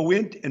 can go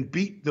in and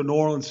beat the New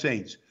Orleans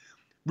Saints,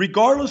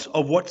 regardless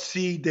of what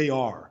seed they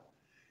are,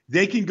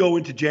 they can go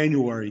into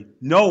January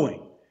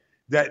knowing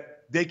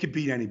that they can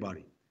beat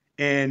anybody.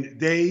 And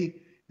they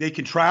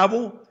can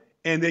travel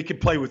and they can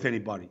play with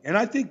anybody. And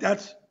I think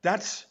that's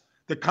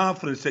the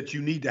confidence that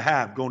you need to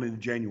have going into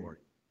January.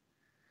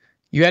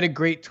 You had a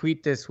great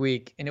tweet this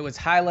week, and it was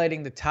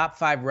highlighting the top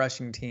 5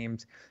 rushing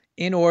teams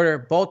in order: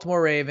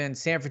 Baltimore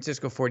Ravens, San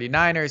Francisco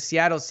 49ers,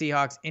 Seattle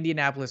Seahawks,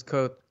 Indianapolis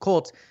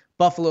Colts,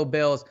 Buffalo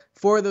Bills.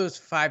 4 of those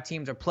 5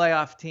 teams are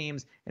playoff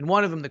teams, and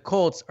one of them, the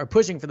Colts, are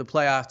pushing for the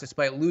playoffs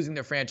despite losing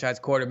their franchise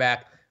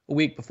quarterback a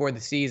week before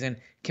the season.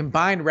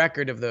 Combined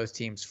record of those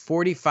teams,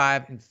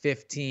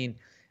 45-15.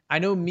 I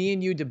know me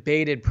and you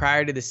debated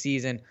prior to the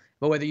season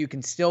about whether you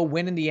can still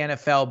win in the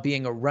NFL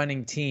being a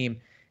running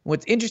team.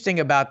 What's interesting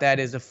about that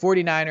is the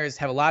 49ers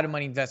have a lot of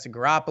money invested in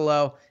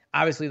Garoppolo.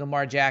 Obviously,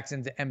 Lamar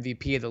Jackson's the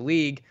MVP of the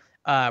league.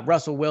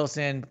 Russell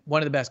Wilson,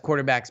 one of the best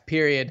quarterbacks,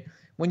 period.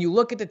 When you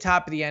look at the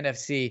top of the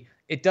NFC,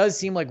 it does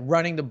seem like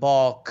running the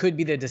ball could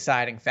be the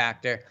deciding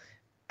factor.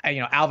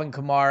 Alvin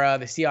Kamara,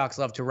 the Seahawks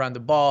love to run the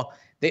ball.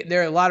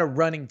 There are a lot of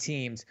running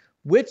teams.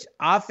 Which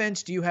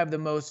offense do you have the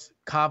most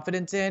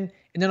confidence in?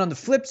 And then on the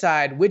flip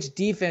side, which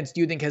defense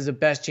do you think has the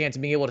best chance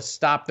of being able to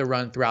stop the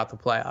run throughout the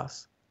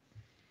playoffs?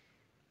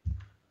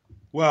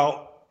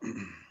 Well,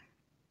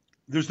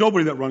 there's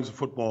nobody that runs the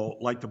football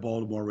like the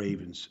Baltimore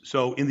Ravens.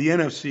 So in the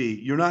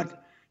NFC, you're not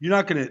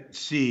going to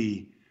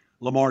see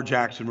Lamar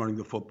Jackson running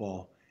the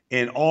football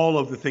and all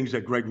of the things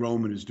that Greg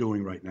Roman is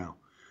doing right now.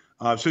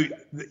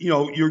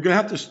 You're going to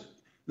have to,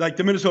 like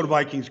the Minnesota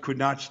Vikings could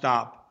not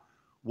stop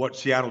what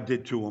Seattle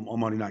did to them on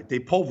Monday night. They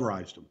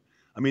pulverized them.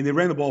 I mean, they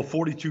ran the ball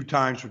 42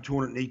 times for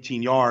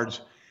 218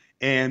 yards,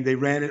 and they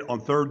ran it on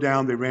third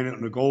down. They ran it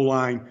on the goal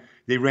line.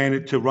 They ran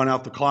it to run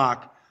out the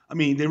clock. I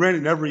mean, they ran it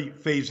in every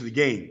phase of the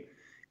game.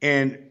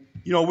 And,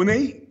 when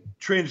they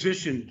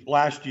transitioned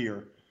last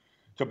year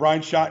to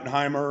Brian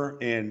Schottenheimer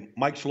and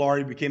Mike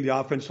Solari became the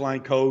offensive line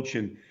coach,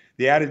 and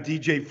they added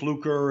DJ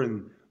Fluker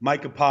and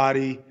Micah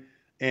Potty,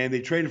 and they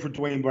traded for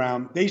Dwayne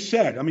Brown, they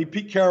said,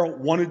 Pete Carroll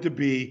wanted to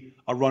be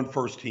a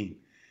run-first team.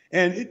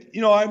 And,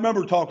 I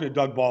remember talking to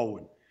Doug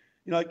Baldwin.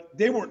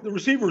 The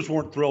receivers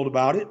weren't thrilled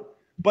about it,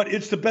 but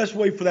it's the best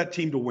way for that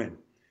team to win.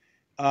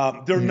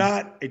 They're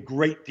not a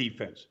great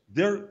defense.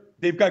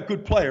 They've got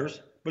good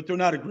players, but they're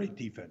not a great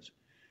defense.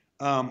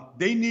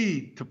 They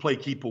need to play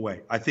keep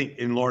away, I think,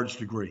 in large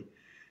degree.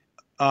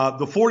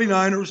 The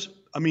 49ers,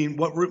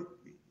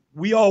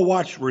 we all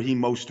watched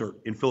Raheem Mostert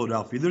in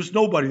Philadelphia. There's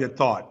nobody that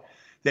thought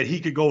that he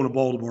could go into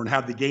Baltimore and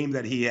have the game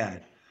that he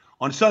had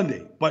on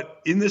Sunday. But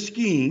in the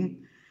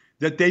scheme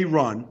that they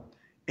run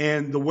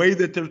and the way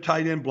that their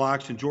tight end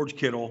blocks and George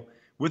Kittle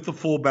with the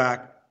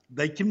fullback,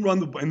 they can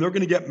run and they're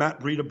going to get Matt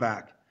Breida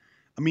back.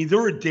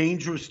 They're a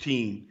dangerous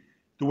team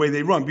the way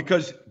they run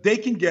because they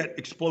can get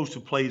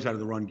explosive plays out of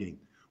the run game.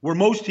 where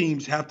most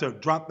teams have to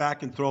drop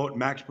back and throw it,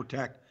 max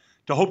protect,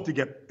 to hope to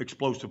get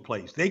explosive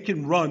plays. They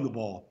can run the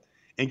ball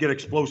and get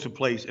explosive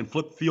plays and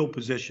flip field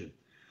position.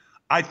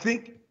 I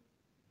think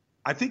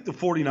the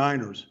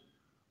 49ers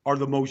are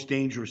the most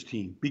dangerous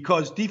team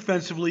because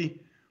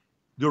defensively,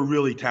 they're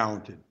really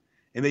talented.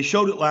 And they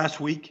showed it last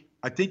week.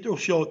 I think they'll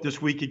show it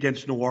this week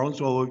against New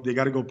Orleans, although they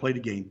got to go play the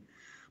game.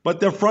 But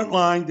their front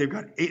line,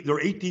 they're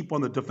 8 deep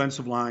on the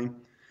defensive line.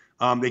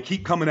 They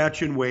keep coming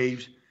at you in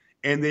waves,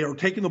 and they are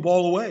taking the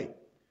ball away,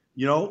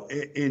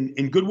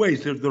 in good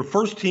ways. They're the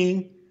first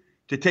team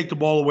to take the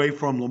ball away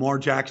from Lamar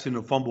Jackson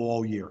and fumble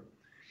all year.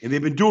 And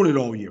they've been doing it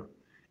all year.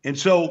 And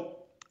so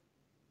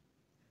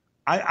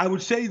I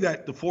would say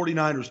that the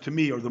 49ers, to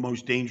me, are the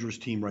most dangerous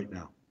team right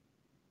now.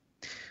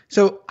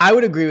 So I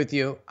would agree with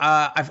you.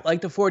 I like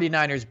the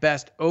 49ers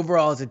best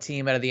overall as a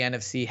team out of the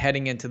NFC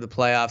heading into the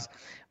playoffs.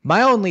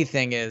 My only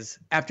thing is,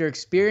 after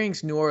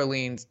experiencing New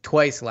Orleans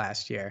twice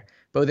last year,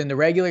 both in the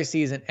regular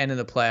season and in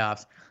the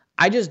playoffs,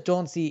 I just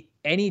don't see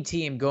any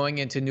team going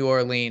into New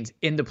Orleans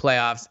in the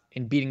playoffs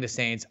and beating the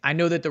Saints. I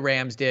know that the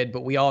Rams did,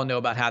 but we all know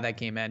about how that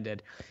game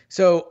ended.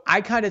 So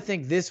I kind of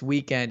think this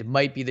weekend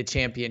might be the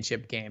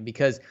championship game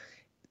because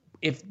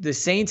if the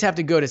Saints have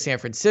to go to San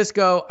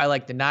Francisco, I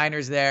like the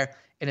Niners there.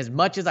 And as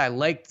much as I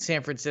like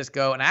San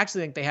Francisco, and I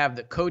actually think they have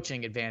the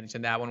coaching advantage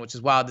in that one, which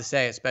is wild to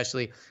say,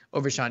 especially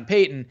over Sean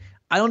Payton,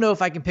 I don't know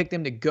if I can pick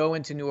them to go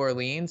into New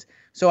Orleans.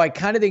 So I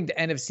kind of think the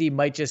NFC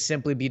might just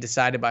simply be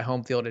decided by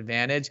home field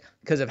advantage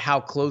because of how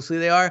closely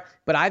they are.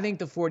 But I think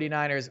the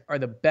 49ers are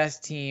the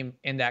best team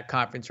in that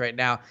conference right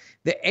now.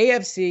 The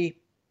AFC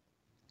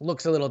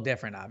looks a little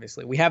different,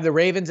 obviously. We have the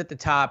Ravens at the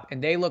top,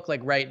 and they look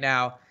like right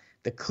now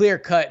the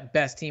clear-cut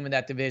best team in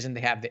that division.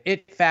 They have the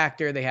it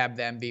factor. They have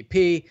the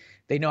MVP.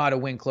 They know how to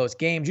win close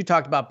games. You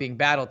talked about being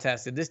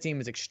battle-tested. This team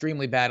is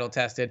extremely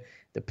battle-tested.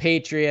 The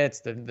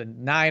Patriots, the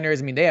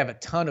Niners, they have a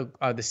ton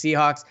of the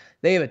Seahawks.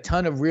 They have a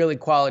ton of really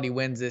quality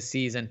wins this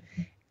season.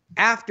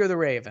 After the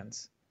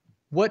Ravens,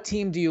 what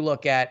team do you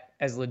look at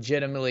as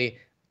legitimately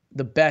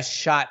the best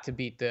shot to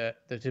beat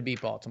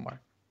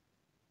Baltimore?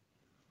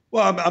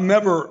 Well, I'm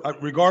never,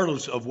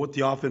 regardless of what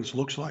the offense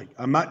looks like,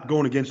 I'm not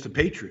going against the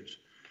Patriots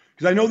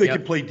because I know they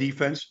can play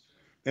defense,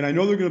 and I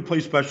know they're going to play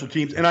special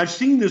teams. And I've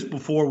seen this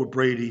before with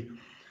Brady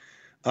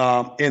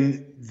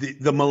and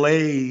the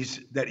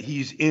malaise that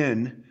he's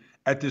in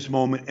at this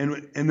moment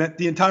and that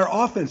the entire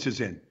offense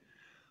is in.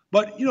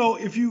 But,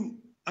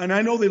 and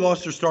I know they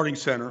lost their starting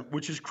center,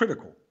 which is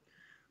critical,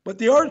 but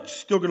they are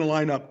still going to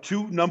line up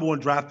 2 number 1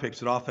 draft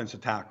picks at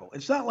offensive tackle.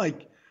 It's not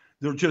like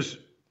they're just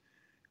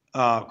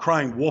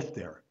crying wolf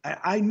there.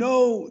 I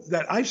know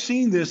that I've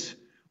seen this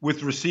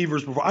with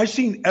receivers before. I've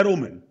seen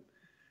Edelman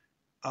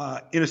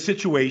in a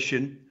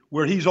situation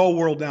where he's all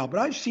world now, but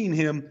I've seen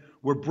him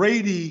where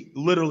Brady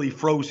literally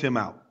froze him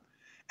out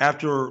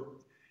after,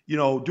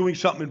 doing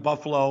something in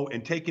Buffalo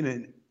and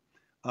taking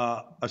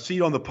a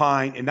seat on the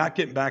pine and not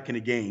getting back in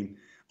the game,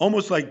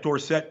 almost like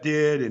Dorsett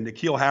did and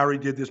N'Keal Harry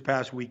did this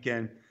past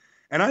weekend.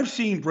 And I've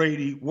seen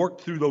Brady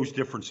work through those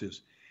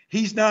differences.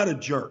 He's not a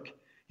jerk.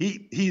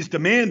 He's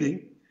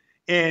demanding,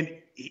 and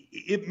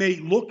it may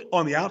look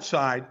on the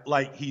outside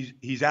like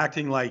he's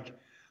acting like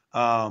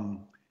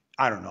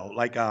I don't know,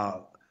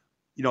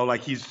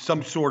 like he's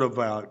some sort of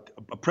a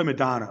prima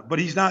donna, but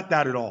he's not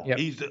that at all. Yep.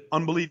 He's an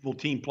unbelievable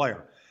team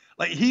player.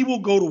 Like he will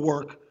go to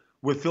work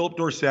with Philip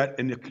Dorsett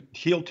and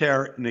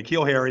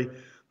N'Keal Harry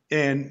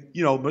and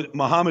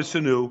Mohamed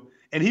Sanu,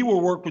 and he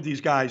will work with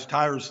these guys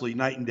tirelessly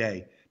night and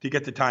day to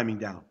get the timing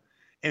down.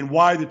 And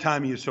why the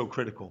timing is so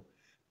critical.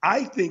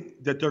 I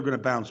think that they're going to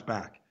bounce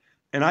back.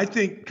 And I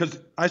think, because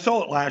I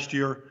saw it last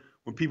year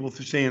when people were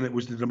saying it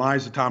was the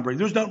demise of Tom Brady.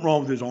 There's nothing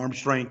wrong with his arm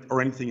strength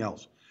or anything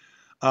else.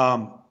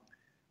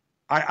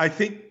 I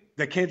think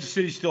that Kansas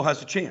City still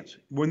has a chance.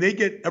 When they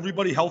get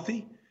everybody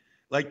healthy,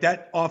 like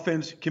that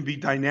offense can be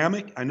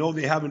dynamic. I know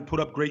they haven't put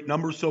up great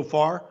numbers so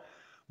far,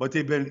 but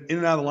they've been in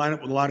and out of the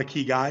lineup with a lot of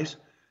key guys.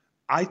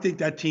 I think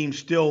that team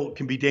still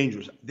can be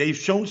dangerous. They've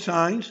shown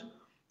signs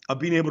of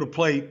being able to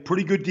play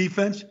pretty good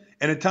defense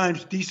and at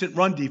times decent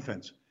run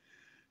defense.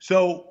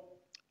 So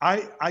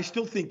I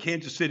still think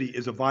Kansas City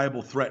is a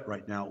viable threat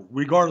right now,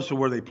 regardless of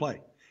where they play.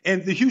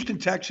 And the Houston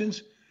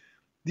Texans,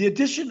 the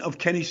addition of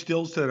Kenny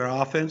Stills to their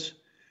offense,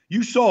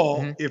 you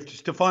saw if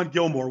Stephon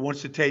Gilmore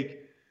wants to take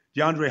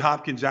DeAndre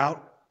Hopkins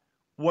out,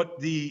 what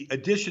the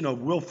addition of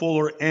Will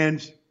Fuller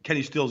and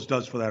Kenny Stills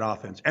does for that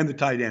offense and the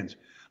tight ends.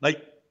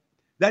 Like,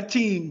 that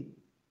team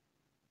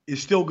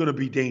is still going to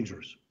be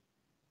dangerous.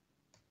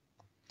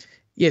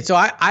 Yeah, so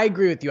I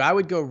agree with you. I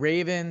would go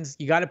Ravens.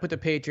 You got to put the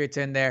Patriots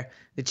in there.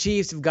 The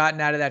Chiefs have gotten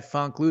out of that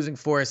funk, losing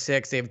 4 of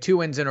 6. They have 2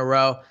 wins in a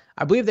row.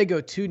 I believe they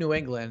go to New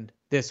England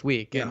this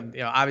week. And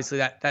obviously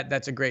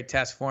that's a great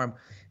test for them.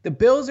 The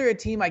Bills are a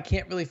team I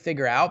can't really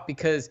figure out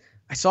because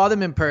I saw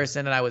them in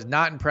person and I was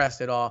not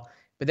impressed at all.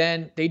 But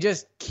then they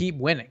just keep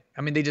winning.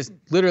 They just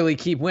literally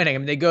keep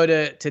winning. They go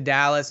to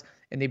Dallas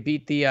and they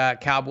beat the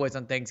Cowboys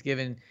on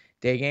Thanksgiving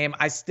Day game.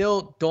 I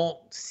still don't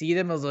see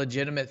them as a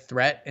legitimate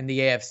threat in the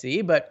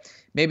AFC, but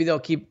maybe they'll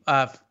keep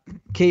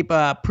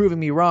proving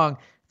me wrong.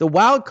 The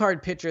wild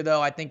card picture,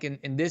 though, I think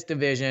in this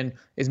division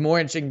is more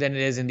interesting than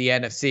it is in the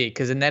NFC,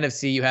 because in the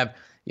NFC you have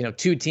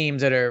two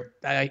teams that are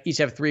each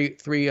have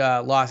three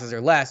losses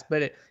or less,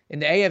 but in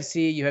the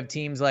AFC you have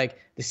teams like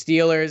the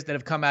Steelers that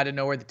have come out of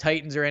nowhere. The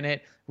Titans are in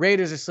it.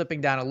 Raiders are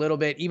slipping down a little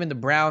bit. Even the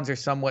Browns are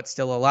somewhat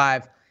still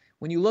alive.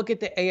 When you look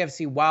at the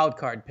AFC wild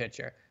card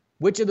picture,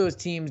 which of those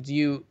teams do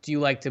you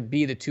like to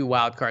be the 2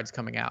 wild cards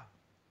coming out?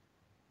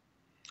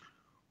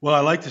 Well,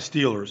 I like the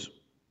Steelers.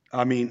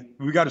 I mean,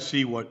 we got to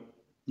see what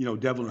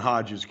Devlin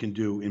Hodges can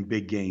do in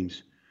big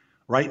games.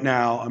 Right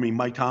now, I mean,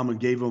 Mike Tomlin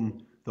gave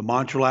him the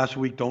mantra last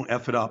week, don't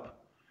F it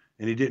up.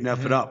 And he didn't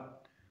F it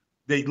up.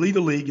 They lead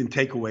the league in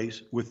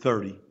takeaways with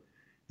 30.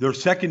 Their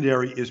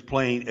secondary is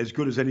playing as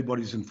good as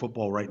anybody's in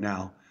football right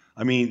now.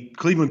 I mean,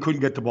 Cleveland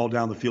couldn't get the ball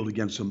down the field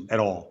against them at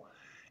all.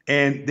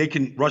 And they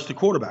can rush the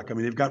quarterback. I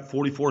mean, they've got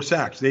 44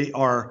 sacks. They've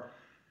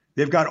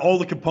got all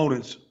the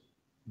components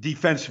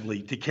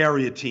defensively to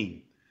carry a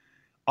team.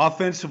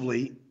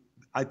 Offensively,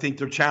 I think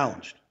they're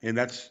challenged, and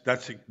that's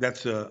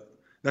a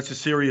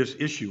serious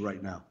issue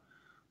right now.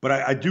 But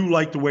I do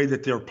like the way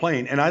that they're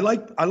playing, and I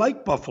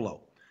like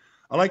Buffalo.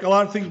 I like a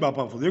lot of things about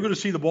Buffalo. They're going to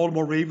see the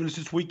Baltimore Ravens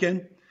this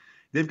weekend.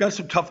 They've got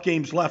some tough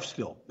games left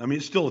still. I mean,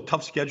 it's still a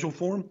tough schedule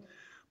for them.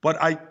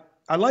 But I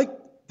like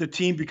the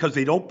team because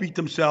they don't beat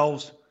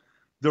themselves.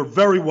 They're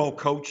very well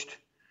coached.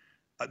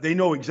 They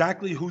know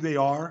exactly who they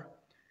are.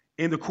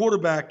 And the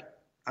quarterback,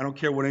 I don't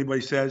care what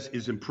anybody says,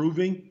 is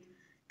improving.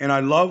 And I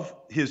love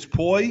his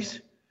poise,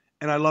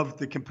 and I love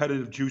the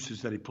competitive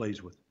juices that he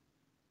plays with.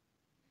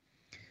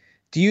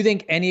 Do you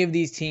think any of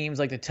these teams,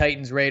 like the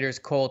Titans, Raiders,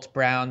 Colts,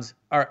 Browns,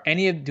 do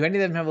any of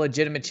them have a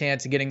legitimate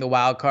chance of getting the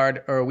wild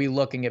card, or are we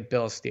looking at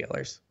Bills,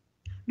 Steelers?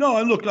 No,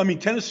 I mean,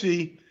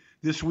 Tennessee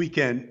this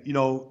weekend,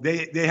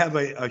 they have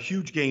a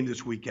huge game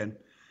this weekend.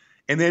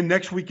 And then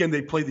next weekend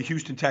they play the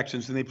Houston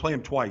Texans, and they play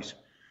them twice.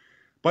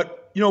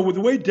 But, with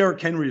the way Derrick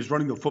Henry is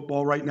running the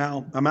football right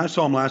now, I mean, I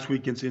saw him last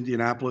week against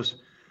Indianapolis.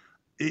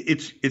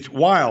 It's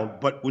wild,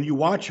 but when you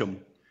watch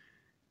him,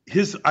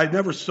 I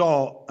never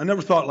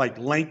thought like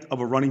length of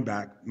a running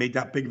back made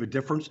that big of a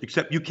difference,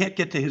 except you can't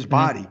get to his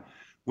body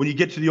when you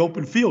get to the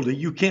open field.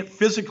 You can't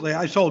physically.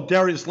 I saw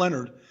Darius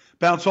Leonard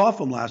bounce off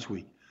him last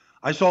week.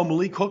 I saw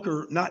Malik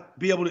Hooker not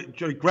be able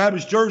to grab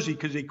his jersey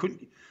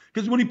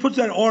because when he puts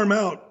that arm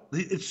out,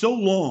 it's so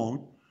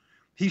long,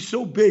 he's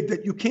so big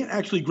that you can't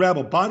actually grab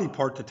a body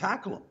part to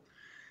tackle him.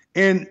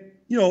 And,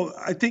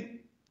 I think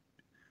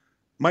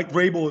Mike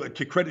Vrabel,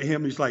 to credit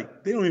him, he's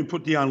like, they don't even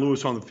put Deion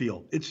Lewis on the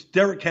field. It's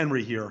Derrick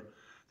Henry here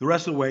the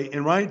rest of the way.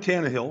 And Ryan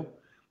Tannehill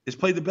has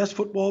played the best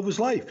football of his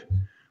life.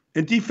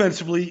 And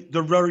defensively,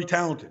 they're very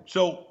talented.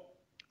 So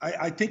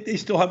I think they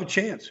still have a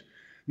chance.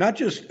 Not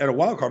just at a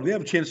wild card, but they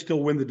have a chance to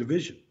still win the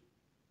division.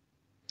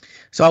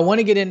 So I want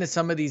to get into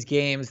some of these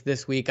games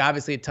this week.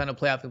 Obviously, a ton of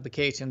playoff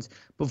implications.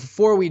 But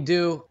before we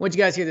do, I want you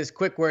guys to hear this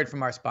quick word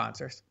from our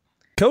sponsors.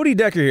 Cody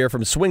Decker here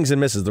from Swings and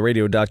Misses, the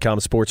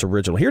Radio.com sports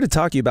original, here to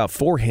talk to you about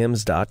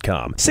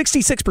 4hims.com.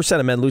 66%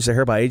 of men lose their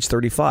hair by age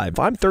 35.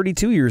 I'm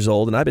 32 years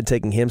old, and I've been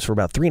taking Hims for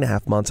about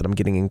 3.5 months, and I'm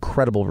getting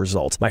incredible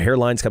results. My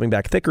hairline's coming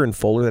back thicker and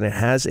fuller than it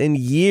has in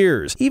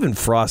years. Even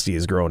Frosty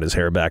has grown his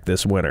hair back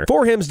this winter.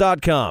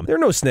 4hims.com. There are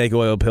no snake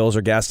oil pills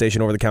or gas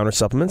station over-the-counter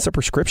supplements. They're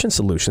prescription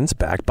solutions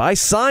backed by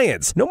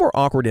science. No more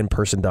awkward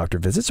in-person doctor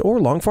visits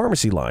or long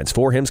pharmacy lines.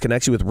 4hims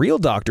connects you with real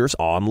doctors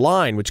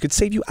online, which could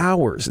save you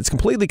hours. It's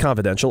completely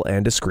confidential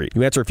and discreet.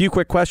 You answer a few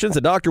quick questions,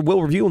 the doctor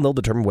will review, and they'll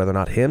determine whether or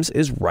not Hims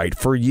is right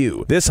for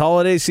you. This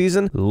holiday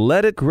season,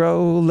 let it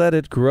grow, let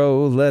it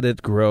grow, let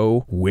it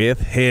grow with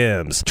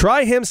Hims.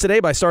 Try Hims today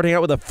by starting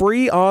out with a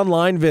free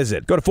online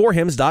visit. Go to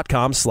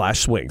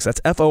 4hims.com/swings.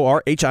 That's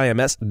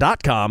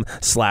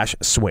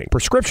FORHIMS.com/swing.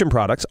 Prescription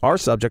products are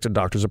subject to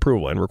doctor's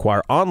approval and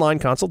require online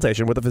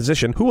consultation with a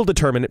physician who will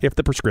determine if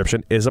the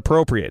prescription is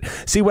appropriate.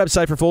 See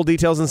website for full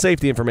details and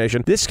safety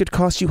information. This could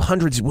cost you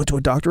hundreds if you went to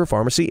a doctor or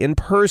pharmacy in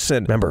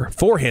person. Remember,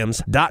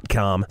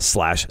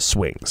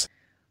 4hims.com/swings.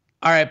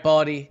 All right,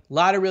 Baldy, a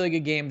lot of really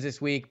good games this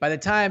week. By the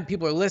time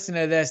people are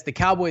listening to this, the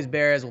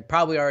Cowboys-Bears will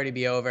probably already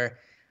be over.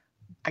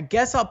 I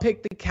guess I'll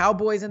pick the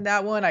Cowboys in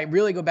that one. I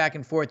really go back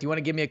and forth. Do you want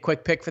to give me a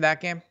quick pick for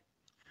that game?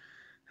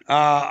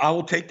 I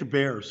will take the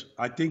Bears.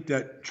 I think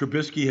that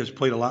Trubisky has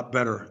played a lot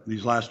better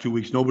these last 2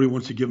 weeks. Nobody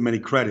wants to give him any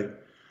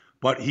credit,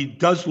 but he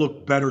does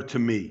look better to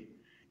me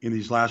in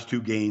these last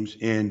two games.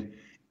 And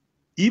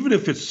even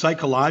if it's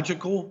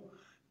psychological,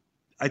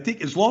 I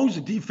think as long as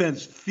the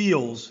defense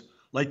feels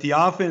like the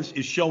offense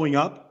is showing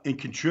up and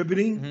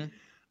contributing,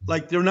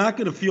 like they're not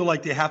going to feel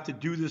like they have to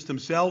do this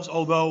themselves,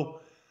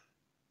 although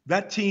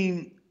that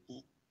team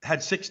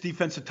had 6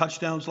 defensive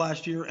touchdowns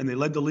last year and they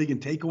led the league in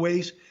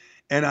takeaways.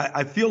 And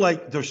I feel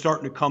like they're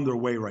starting to come their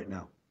way right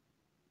now.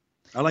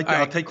 I'll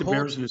take the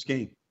Bears in this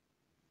game.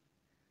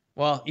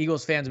 Well,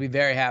 Eagles fans will be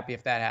very happy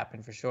if that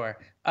happened for sure.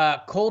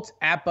 Colts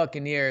at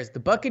Buccaneers. The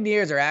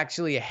Buccaneers are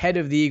actually ahead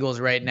of the Eagles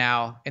right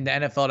now in the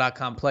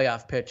NFL.com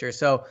playoff picture.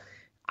 So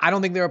I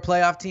don't think they're a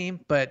playoff team,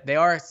 but they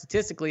are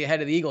statistically ahead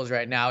of the Eagles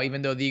right now,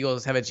 even though the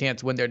Eagles have a chance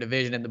to win their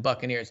division and the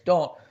Buccaneers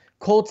don't.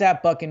 Colts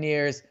at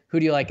Buccaneers. Who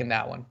do you like in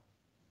that one?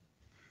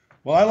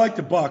 Well, I like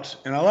the Bucks,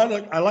 and I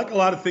like a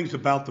lot of things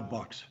about the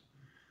Bucks.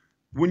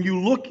 When you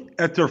look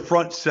at their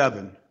front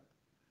seven,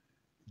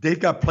 they've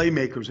got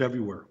playmakers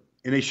everywhere.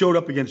 And they showed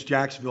up against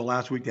Jacksonville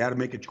last week. They had to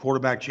make a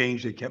quarterback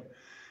change. They kept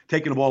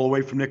taking the ball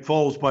away from Nick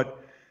Foles.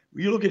 But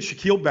you look at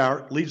Shaquille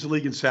Barrett, leads the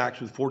league in sacks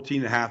with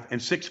 14.5 and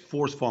 6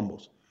 forced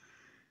fumbles.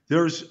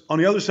 On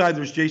the other side,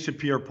 there's Jason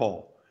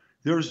Pierre-Paul.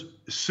 There's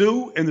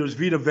Sue and there's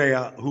Vita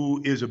Vea,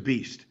 who is a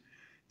beast.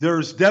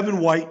 There's Devin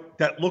White,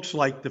 that looks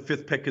like the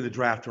 5th pick of the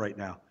draft right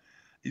now.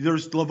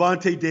 There's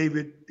Levante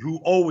David, who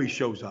always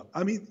shows up.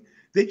 I mean,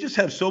 they just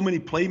have so many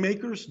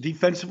playmakers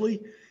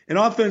defensively. And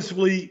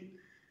offensively,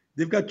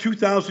 they've got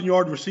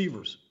 2,000-yard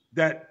receivers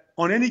that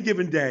on any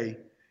given day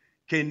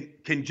can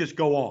just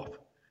go off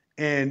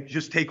and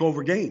just take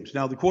over games.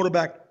 Now, the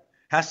quarterback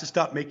has to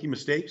stop making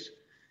mistakes,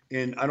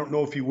 and I don't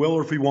know if he will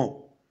or if he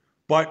won't.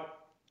 But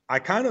I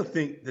kind of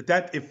think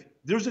that if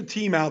there's a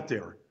team out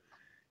there,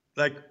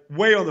 like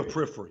way on the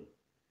periphery,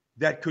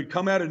 that could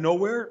come out of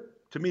nowhere,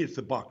 to me, it's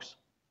the Bucks.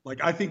 Like,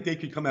 I think they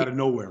could come out of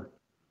nowhere.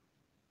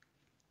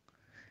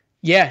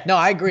 Yeah, no,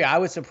 I agree. I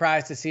was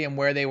surprised to see them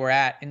where they were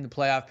at in the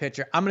playoff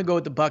picture. I'm going to go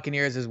with the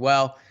Buccaneers as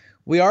well.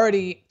 We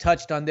already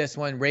touched on this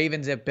one,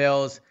 Ravens at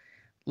Bills.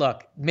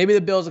 Look, maybe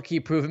the Bills will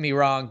keep proving me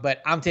wrong,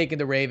 but I'm taking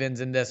the Ravens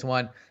in this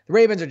one. The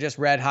Ravens are just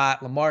red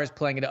hot. Lamar is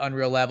playing at an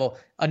unreal level.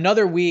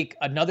 Another week,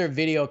 another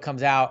video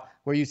comes out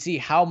where you see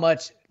how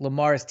much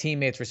Lamar's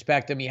teammates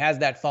respect him. He has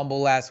that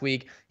fumble last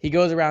week. He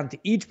goes around to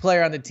each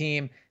player on the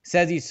team,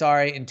 says he's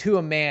sorry, and to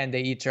a man,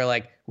 they each are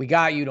like, we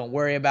got you, don't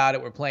worry about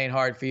it, we're playing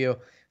hard for you.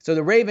 So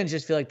the Ravens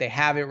just feel like they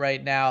have it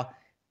right now.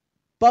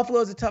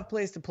 Buffalo's a tough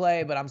place to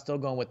play, but I'm still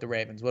going with the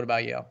Ravens. What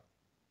about you?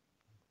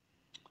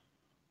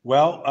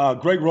 Well,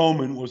 Greg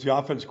Roman was the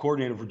offense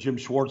coordinator for Jim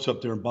Schwartz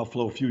up there in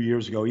Buffalo a few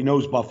years ago. He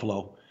knows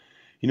Buffalo.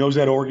 He knows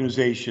that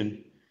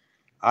organization.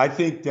 I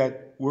think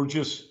that we're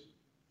just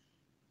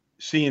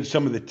seeing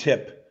some of the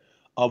tip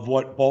of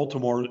what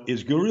Baltimore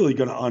is really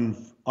going to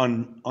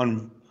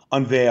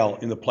unveil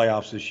in the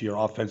playoffs this year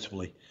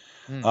offensively.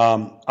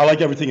 I like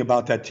everything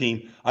about that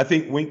team. I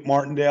think Wink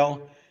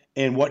Martindale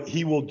and what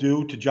he will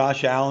do to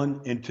Josh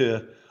Allen and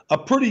to a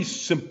pretty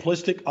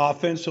simplistic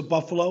offense of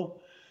Buffalo.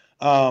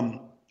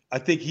 I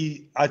think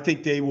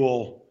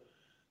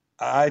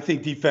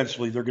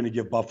defensively they're going to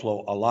give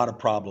Buffalo a lot of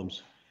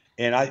problems.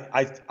 And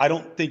I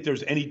don't think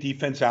there's any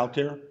defense out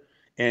there.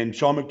 And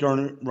Sean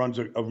McDermott runs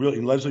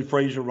and Leslie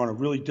Frazier run a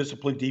really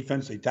disciplined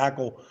defense. They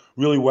tackle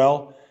really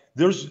well.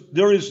 There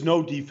is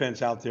no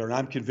defense out there, and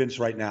I'm convinced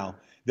right now,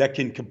 that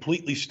can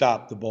completely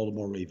stop the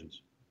Baltimore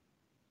Ravens.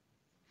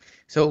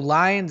 So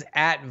Lions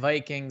at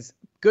Vikings.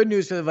 Good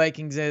news for the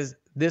Vikings is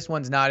this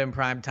one's not in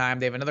prime time.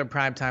 They have another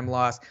primetime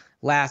loss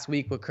last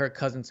week with Kirk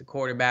Cousins at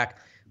quarterback.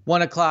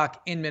 1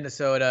 o'clock in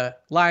Minnesota.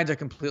 Lions are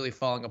completely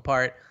falling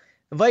apart.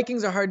 The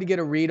Vikings are hard to get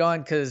a read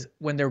on because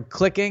when they're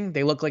clicking,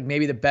 they look like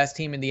maybe the best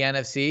team in the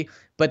NFC,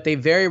 but they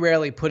very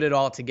rarely put it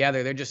all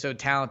together. They're just so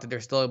talented,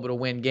 they're still able to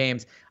win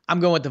games. I'm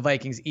going with the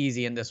Vikings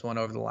easy in this one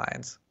over the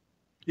Lions.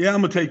 Yeah,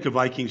 I'm going to take the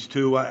Vikings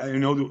too. I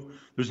know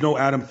there's no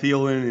Adam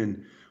Thielen,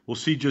 and we'll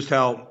see just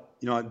how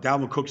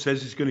Dalvin Cook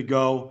says he's going to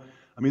go.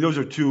 I mean, those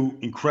are two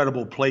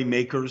incredible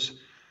playmakers.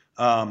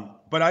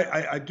 But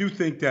I do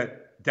think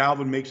that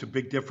Dalvin makes a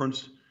big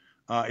difference,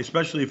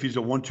 especially if he's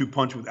a 1-2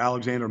 punch with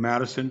Alexander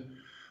Madison.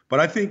 But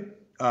I think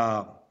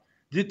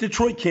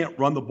Detroit can't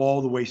run the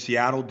ball the way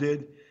Seattle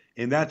did,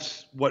 and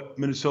that's what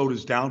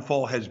Minnesota's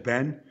downfall has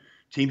been.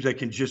 Teams that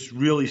can just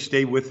really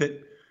stay with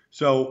it.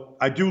 So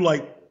I do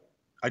like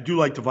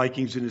the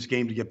Vikings in this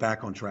game to get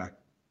back on track.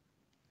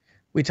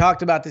 We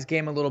talked about this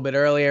game a little bit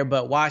earlier,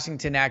 but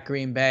Washington at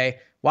Green Bay.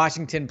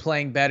 Washington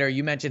playing better.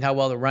 You mentioned how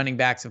well the running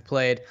backs have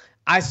played.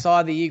 I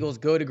saw the Eagles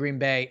go to Green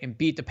Bay and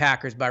beat the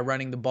Packers by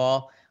running the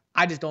ball.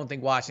 I just don't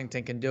think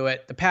Washington can do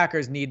it. The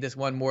Packers need this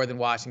one more than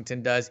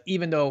Washington does,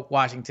 even though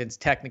Washington's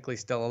technically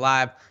still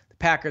alive. The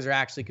Packers are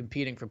actually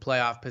competing for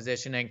playoff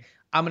positioning.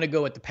 I'm going to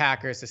go with the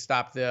Packers to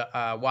stop the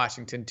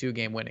Washington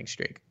 2-game winning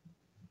streak.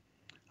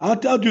 I'll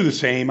do the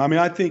same. I mean,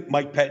 I think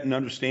Mike Pettin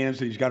understands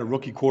that he's got a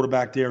rookie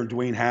quarterback there in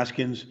Dwayne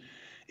Haskins,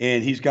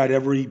 and he's got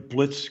every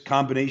blitz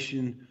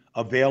combination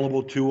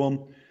available to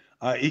him.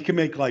 He can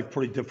make life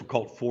pretty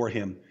difficult for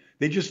him.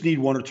 They just need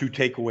 1 or 2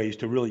 takeaways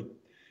to really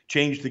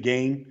change the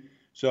game.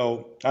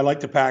 So I like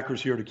the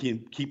Packers here to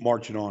keep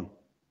marching on.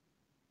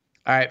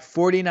 All right,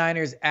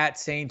 49ers at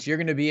Saints. You're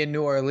going to be in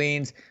New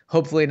Orleans.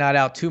 Hopefully not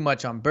out too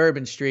much on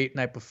Bourbon Street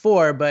night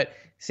before, but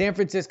San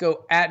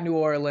Francisco at New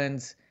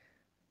Orleans.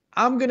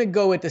 I'm going to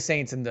go with the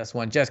Saints in this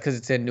one just because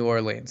it's in New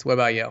Orleans. What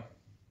about you?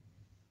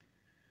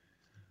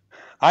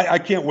 I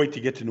can't wait to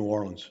get to New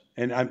Orleans.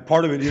 And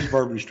part of it is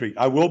Bourbon Street.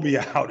 I will be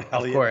out,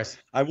 Elliot. Of course.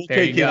 I will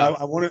take it.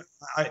 I want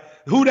to.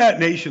 Who Dat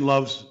Nation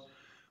loves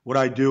what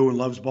I do and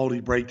loves Baldy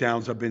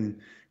breakdowns. I've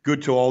been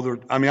good to all their.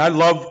 I mean, I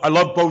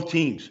love both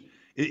teams.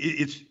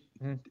 It's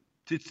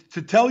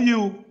to tell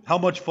you how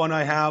much fun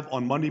I have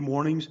on Monday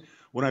mornings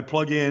when I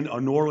plug in a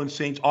New Orleans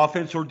Saints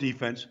offense or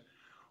defense,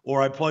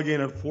 or I plug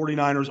in a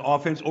 49ers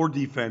offense or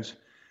defense.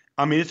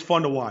 I mean, it's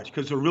fun to watch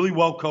because they're really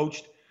well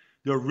coached.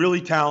 They're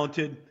really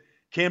talented.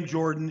 Cam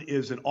Jordan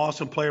is an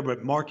awesome player,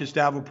 but Marcus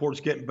Davenport's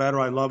getting better.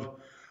 I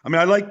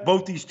like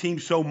both these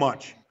teams so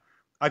much.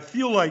 I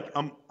feel like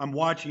I'm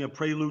watching a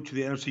prelude to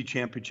the NFC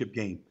Championship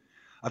game.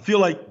 I feel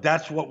like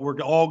that's what we're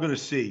all going to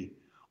see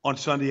on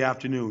Sunday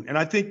afternoon. And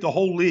I think the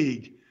whole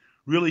league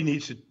really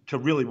needs to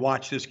really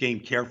watch this game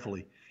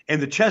carefully.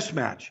 And the chess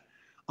match,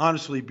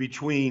 honestly,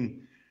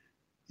 between,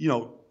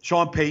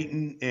 Sean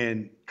Payton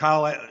and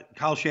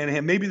Kyle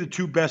Shanahan, maybe the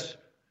two best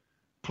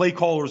play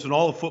callers in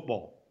all of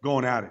football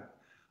going at it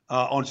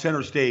on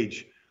center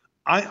stage.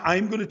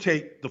 I'm going to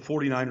take the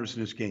 49ers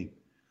in this game.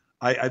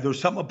 There's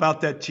something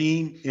about that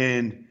team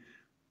and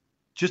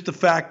just the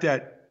fact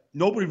that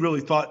nobody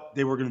really thought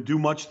they were going to do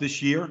much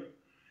this year,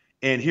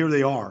 and here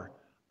they are.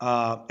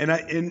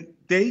 And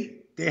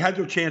they had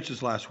their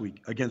chances last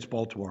week against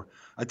Baltimore.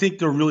 I think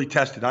they're really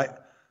tested.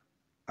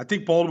 I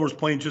think Baltimore's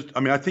playing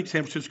I think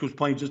San Francisco's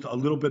playing just a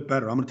little bit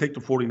better. I'm going to take the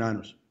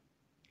 49ers.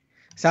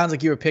 Sounds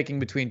like you were picking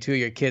between two of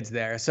your kids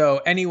there.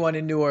 So anyone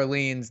in New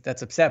Orleans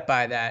that's upset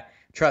by that,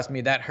 trust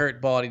me, that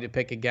hurt Baldy to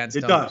pick against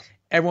him. It does.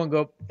 Everyone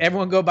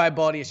go buy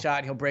Baldy a shot,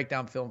 and he'll break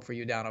down film for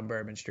you down on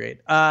Bourbon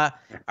Street. All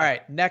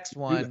right, next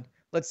one.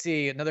 Let's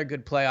see, another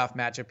good playoff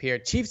matchup here.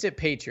 Chiefs at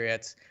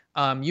Patriots.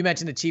 You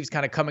mentioned the Chiefs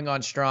kind of coming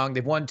on strong.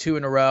 They've won 2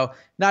 in a row,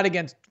 not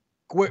against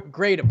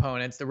great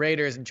opponents. The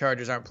Raiders and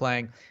Chargers aren't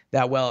playing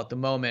that well at the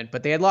moment,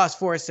 but they had lost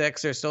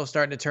 4-6. They're still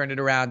starting to turn it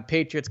around.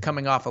 Patriots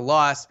coming off a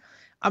loss.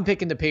 I'm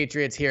picking the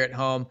Patriots here at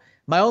home.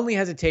 My only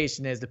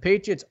hesitation is the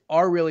Patriots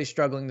are really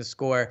struggling to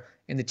score,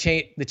 and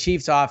the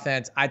Chiefs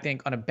offense, I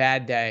think on a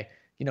bad day,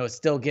 is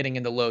still getting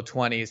in the low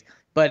 20s.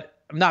 But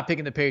I'm not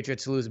picking the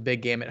Patriots to lose a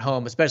big game at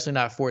home, especially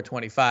not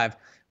 425.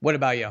 What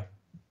about you?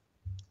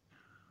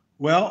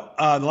 Well,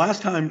 the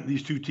last time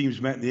these two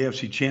teams met in the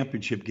AFC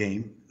Championship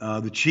game,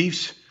 the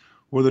Chiefs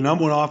were the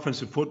number one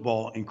offense in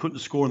football and couldn't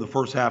score in the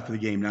first half of the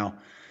game. Now,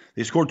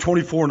 they scored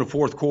 24 in the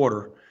fourth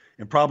quarter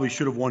and probably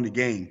should have won the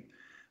game.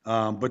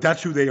 But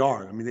that's who they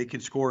are. I mean, they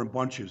can score in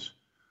bunches.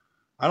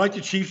 I like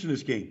the Chiefs in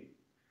this game.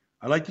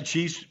 I like the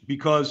Chiefs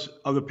because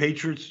of the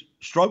Patriots'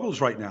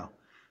 struggles right now.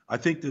 I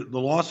think the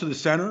loss of the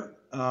center,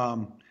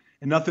 and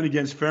nothing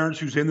against Ferentz,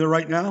 who's in there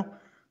right now,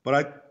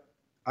 but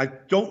I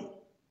don't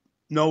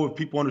know if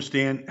people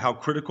understand how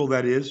critical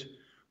that is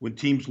when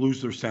teams lose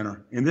their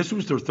center. And this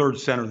was their third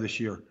center this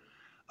year.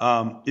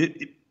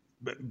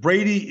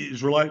 Brady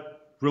is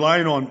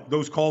relying on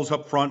those calls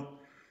up front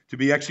to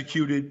be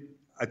executed.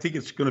 I think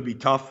it's going to be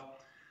tough.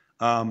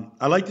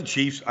 I like the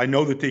Chiefs. I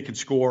know that they can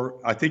score.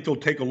 I think they'll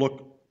take a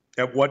look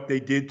at what they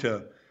did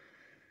to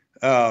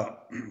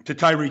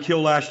Tyreek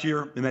Hill last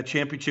year in that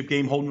championship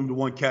game, holding him to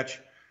one catch.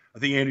 I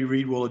think Andy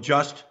Reid will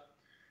adjust.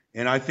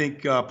 And I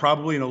think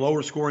probably in a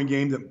lower scoring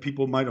game than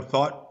people might have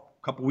thought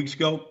a couple weeks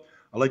ago,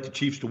 I like the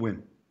Chiefs to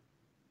win.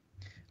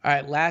 All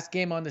right, last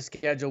game on the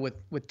schedule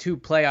with two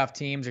playoff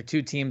teams, or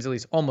two teams at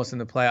least almost in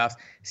the playoffs.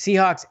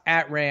 Seahawks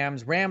at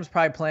Rams. Rams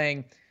probably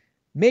playing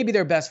maybe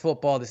their best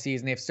football of the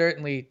season. They've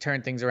certainly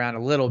turned things around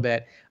a little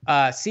bit.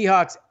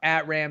 Seahawks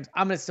at Rams.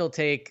 I'm going to still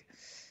take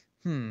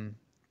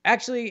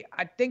Actually,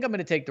 I think I'm going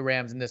to take the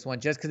Rams in this one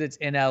just because it's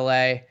in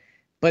L.A.,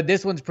 but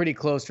this one's pretty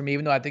close for me,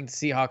 even though I think the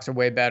Seahawks are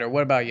way better.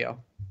 What about you?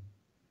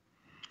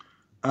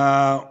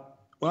 Well,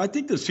 I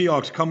think the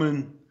Seahawks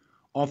coming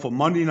off a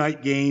Monday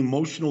night game,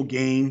 emotional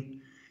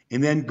game,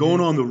 and then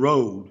going on the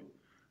road.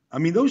 I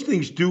mean, those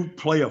things do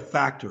play a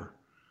factor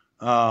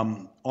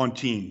on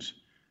teams.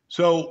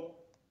 So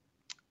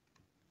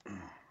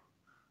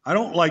I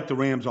don't like the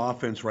Rams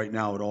offense right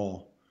now at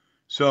all.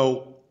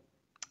 So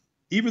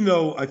even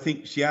though I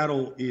think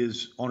Seattle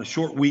is on a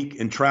short week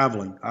and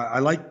traveling, I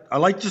like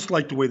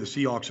the way the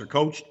Seahawks are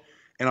coached,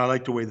 and I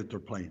like the way that they're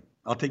playing.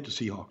 I'll take the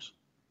Seahawks.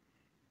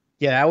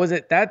 Yeah, that was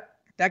it.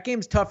 That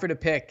game's tougher to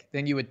pick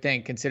than you would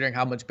think, considering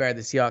how much better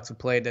the Seahawks have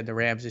played than the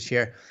Rams this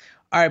year.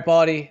 All right,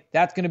 Baldy,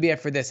 that's going to be it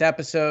for this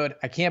episode.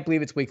 I can't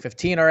believe it's week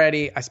 15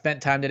 already. I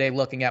spent time today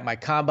looking at my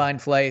combine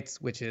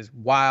flights, which is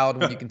wild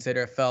when you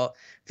consider it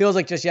feels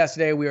like just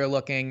yesterday we were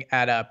looking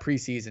at a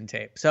preseason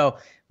tape. So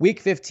week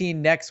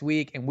 15 next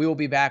week, and we will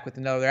be back with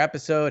another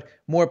episode.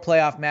 More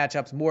playoff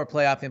matchups, more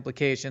playoff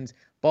implications.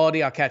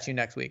 Baldy, I'll catch you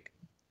next week.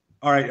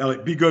 All right,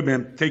 Elliot, be good,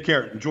 man. Take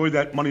care. Enjoy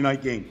that Monday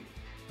night game.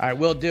 All right,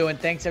 will do. And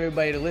thanks,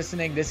 everybody, for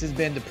listening. This has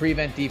been the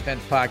Prevent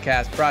Defense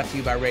Podcast, brought to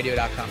you by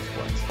Radio.com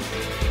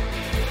Sports.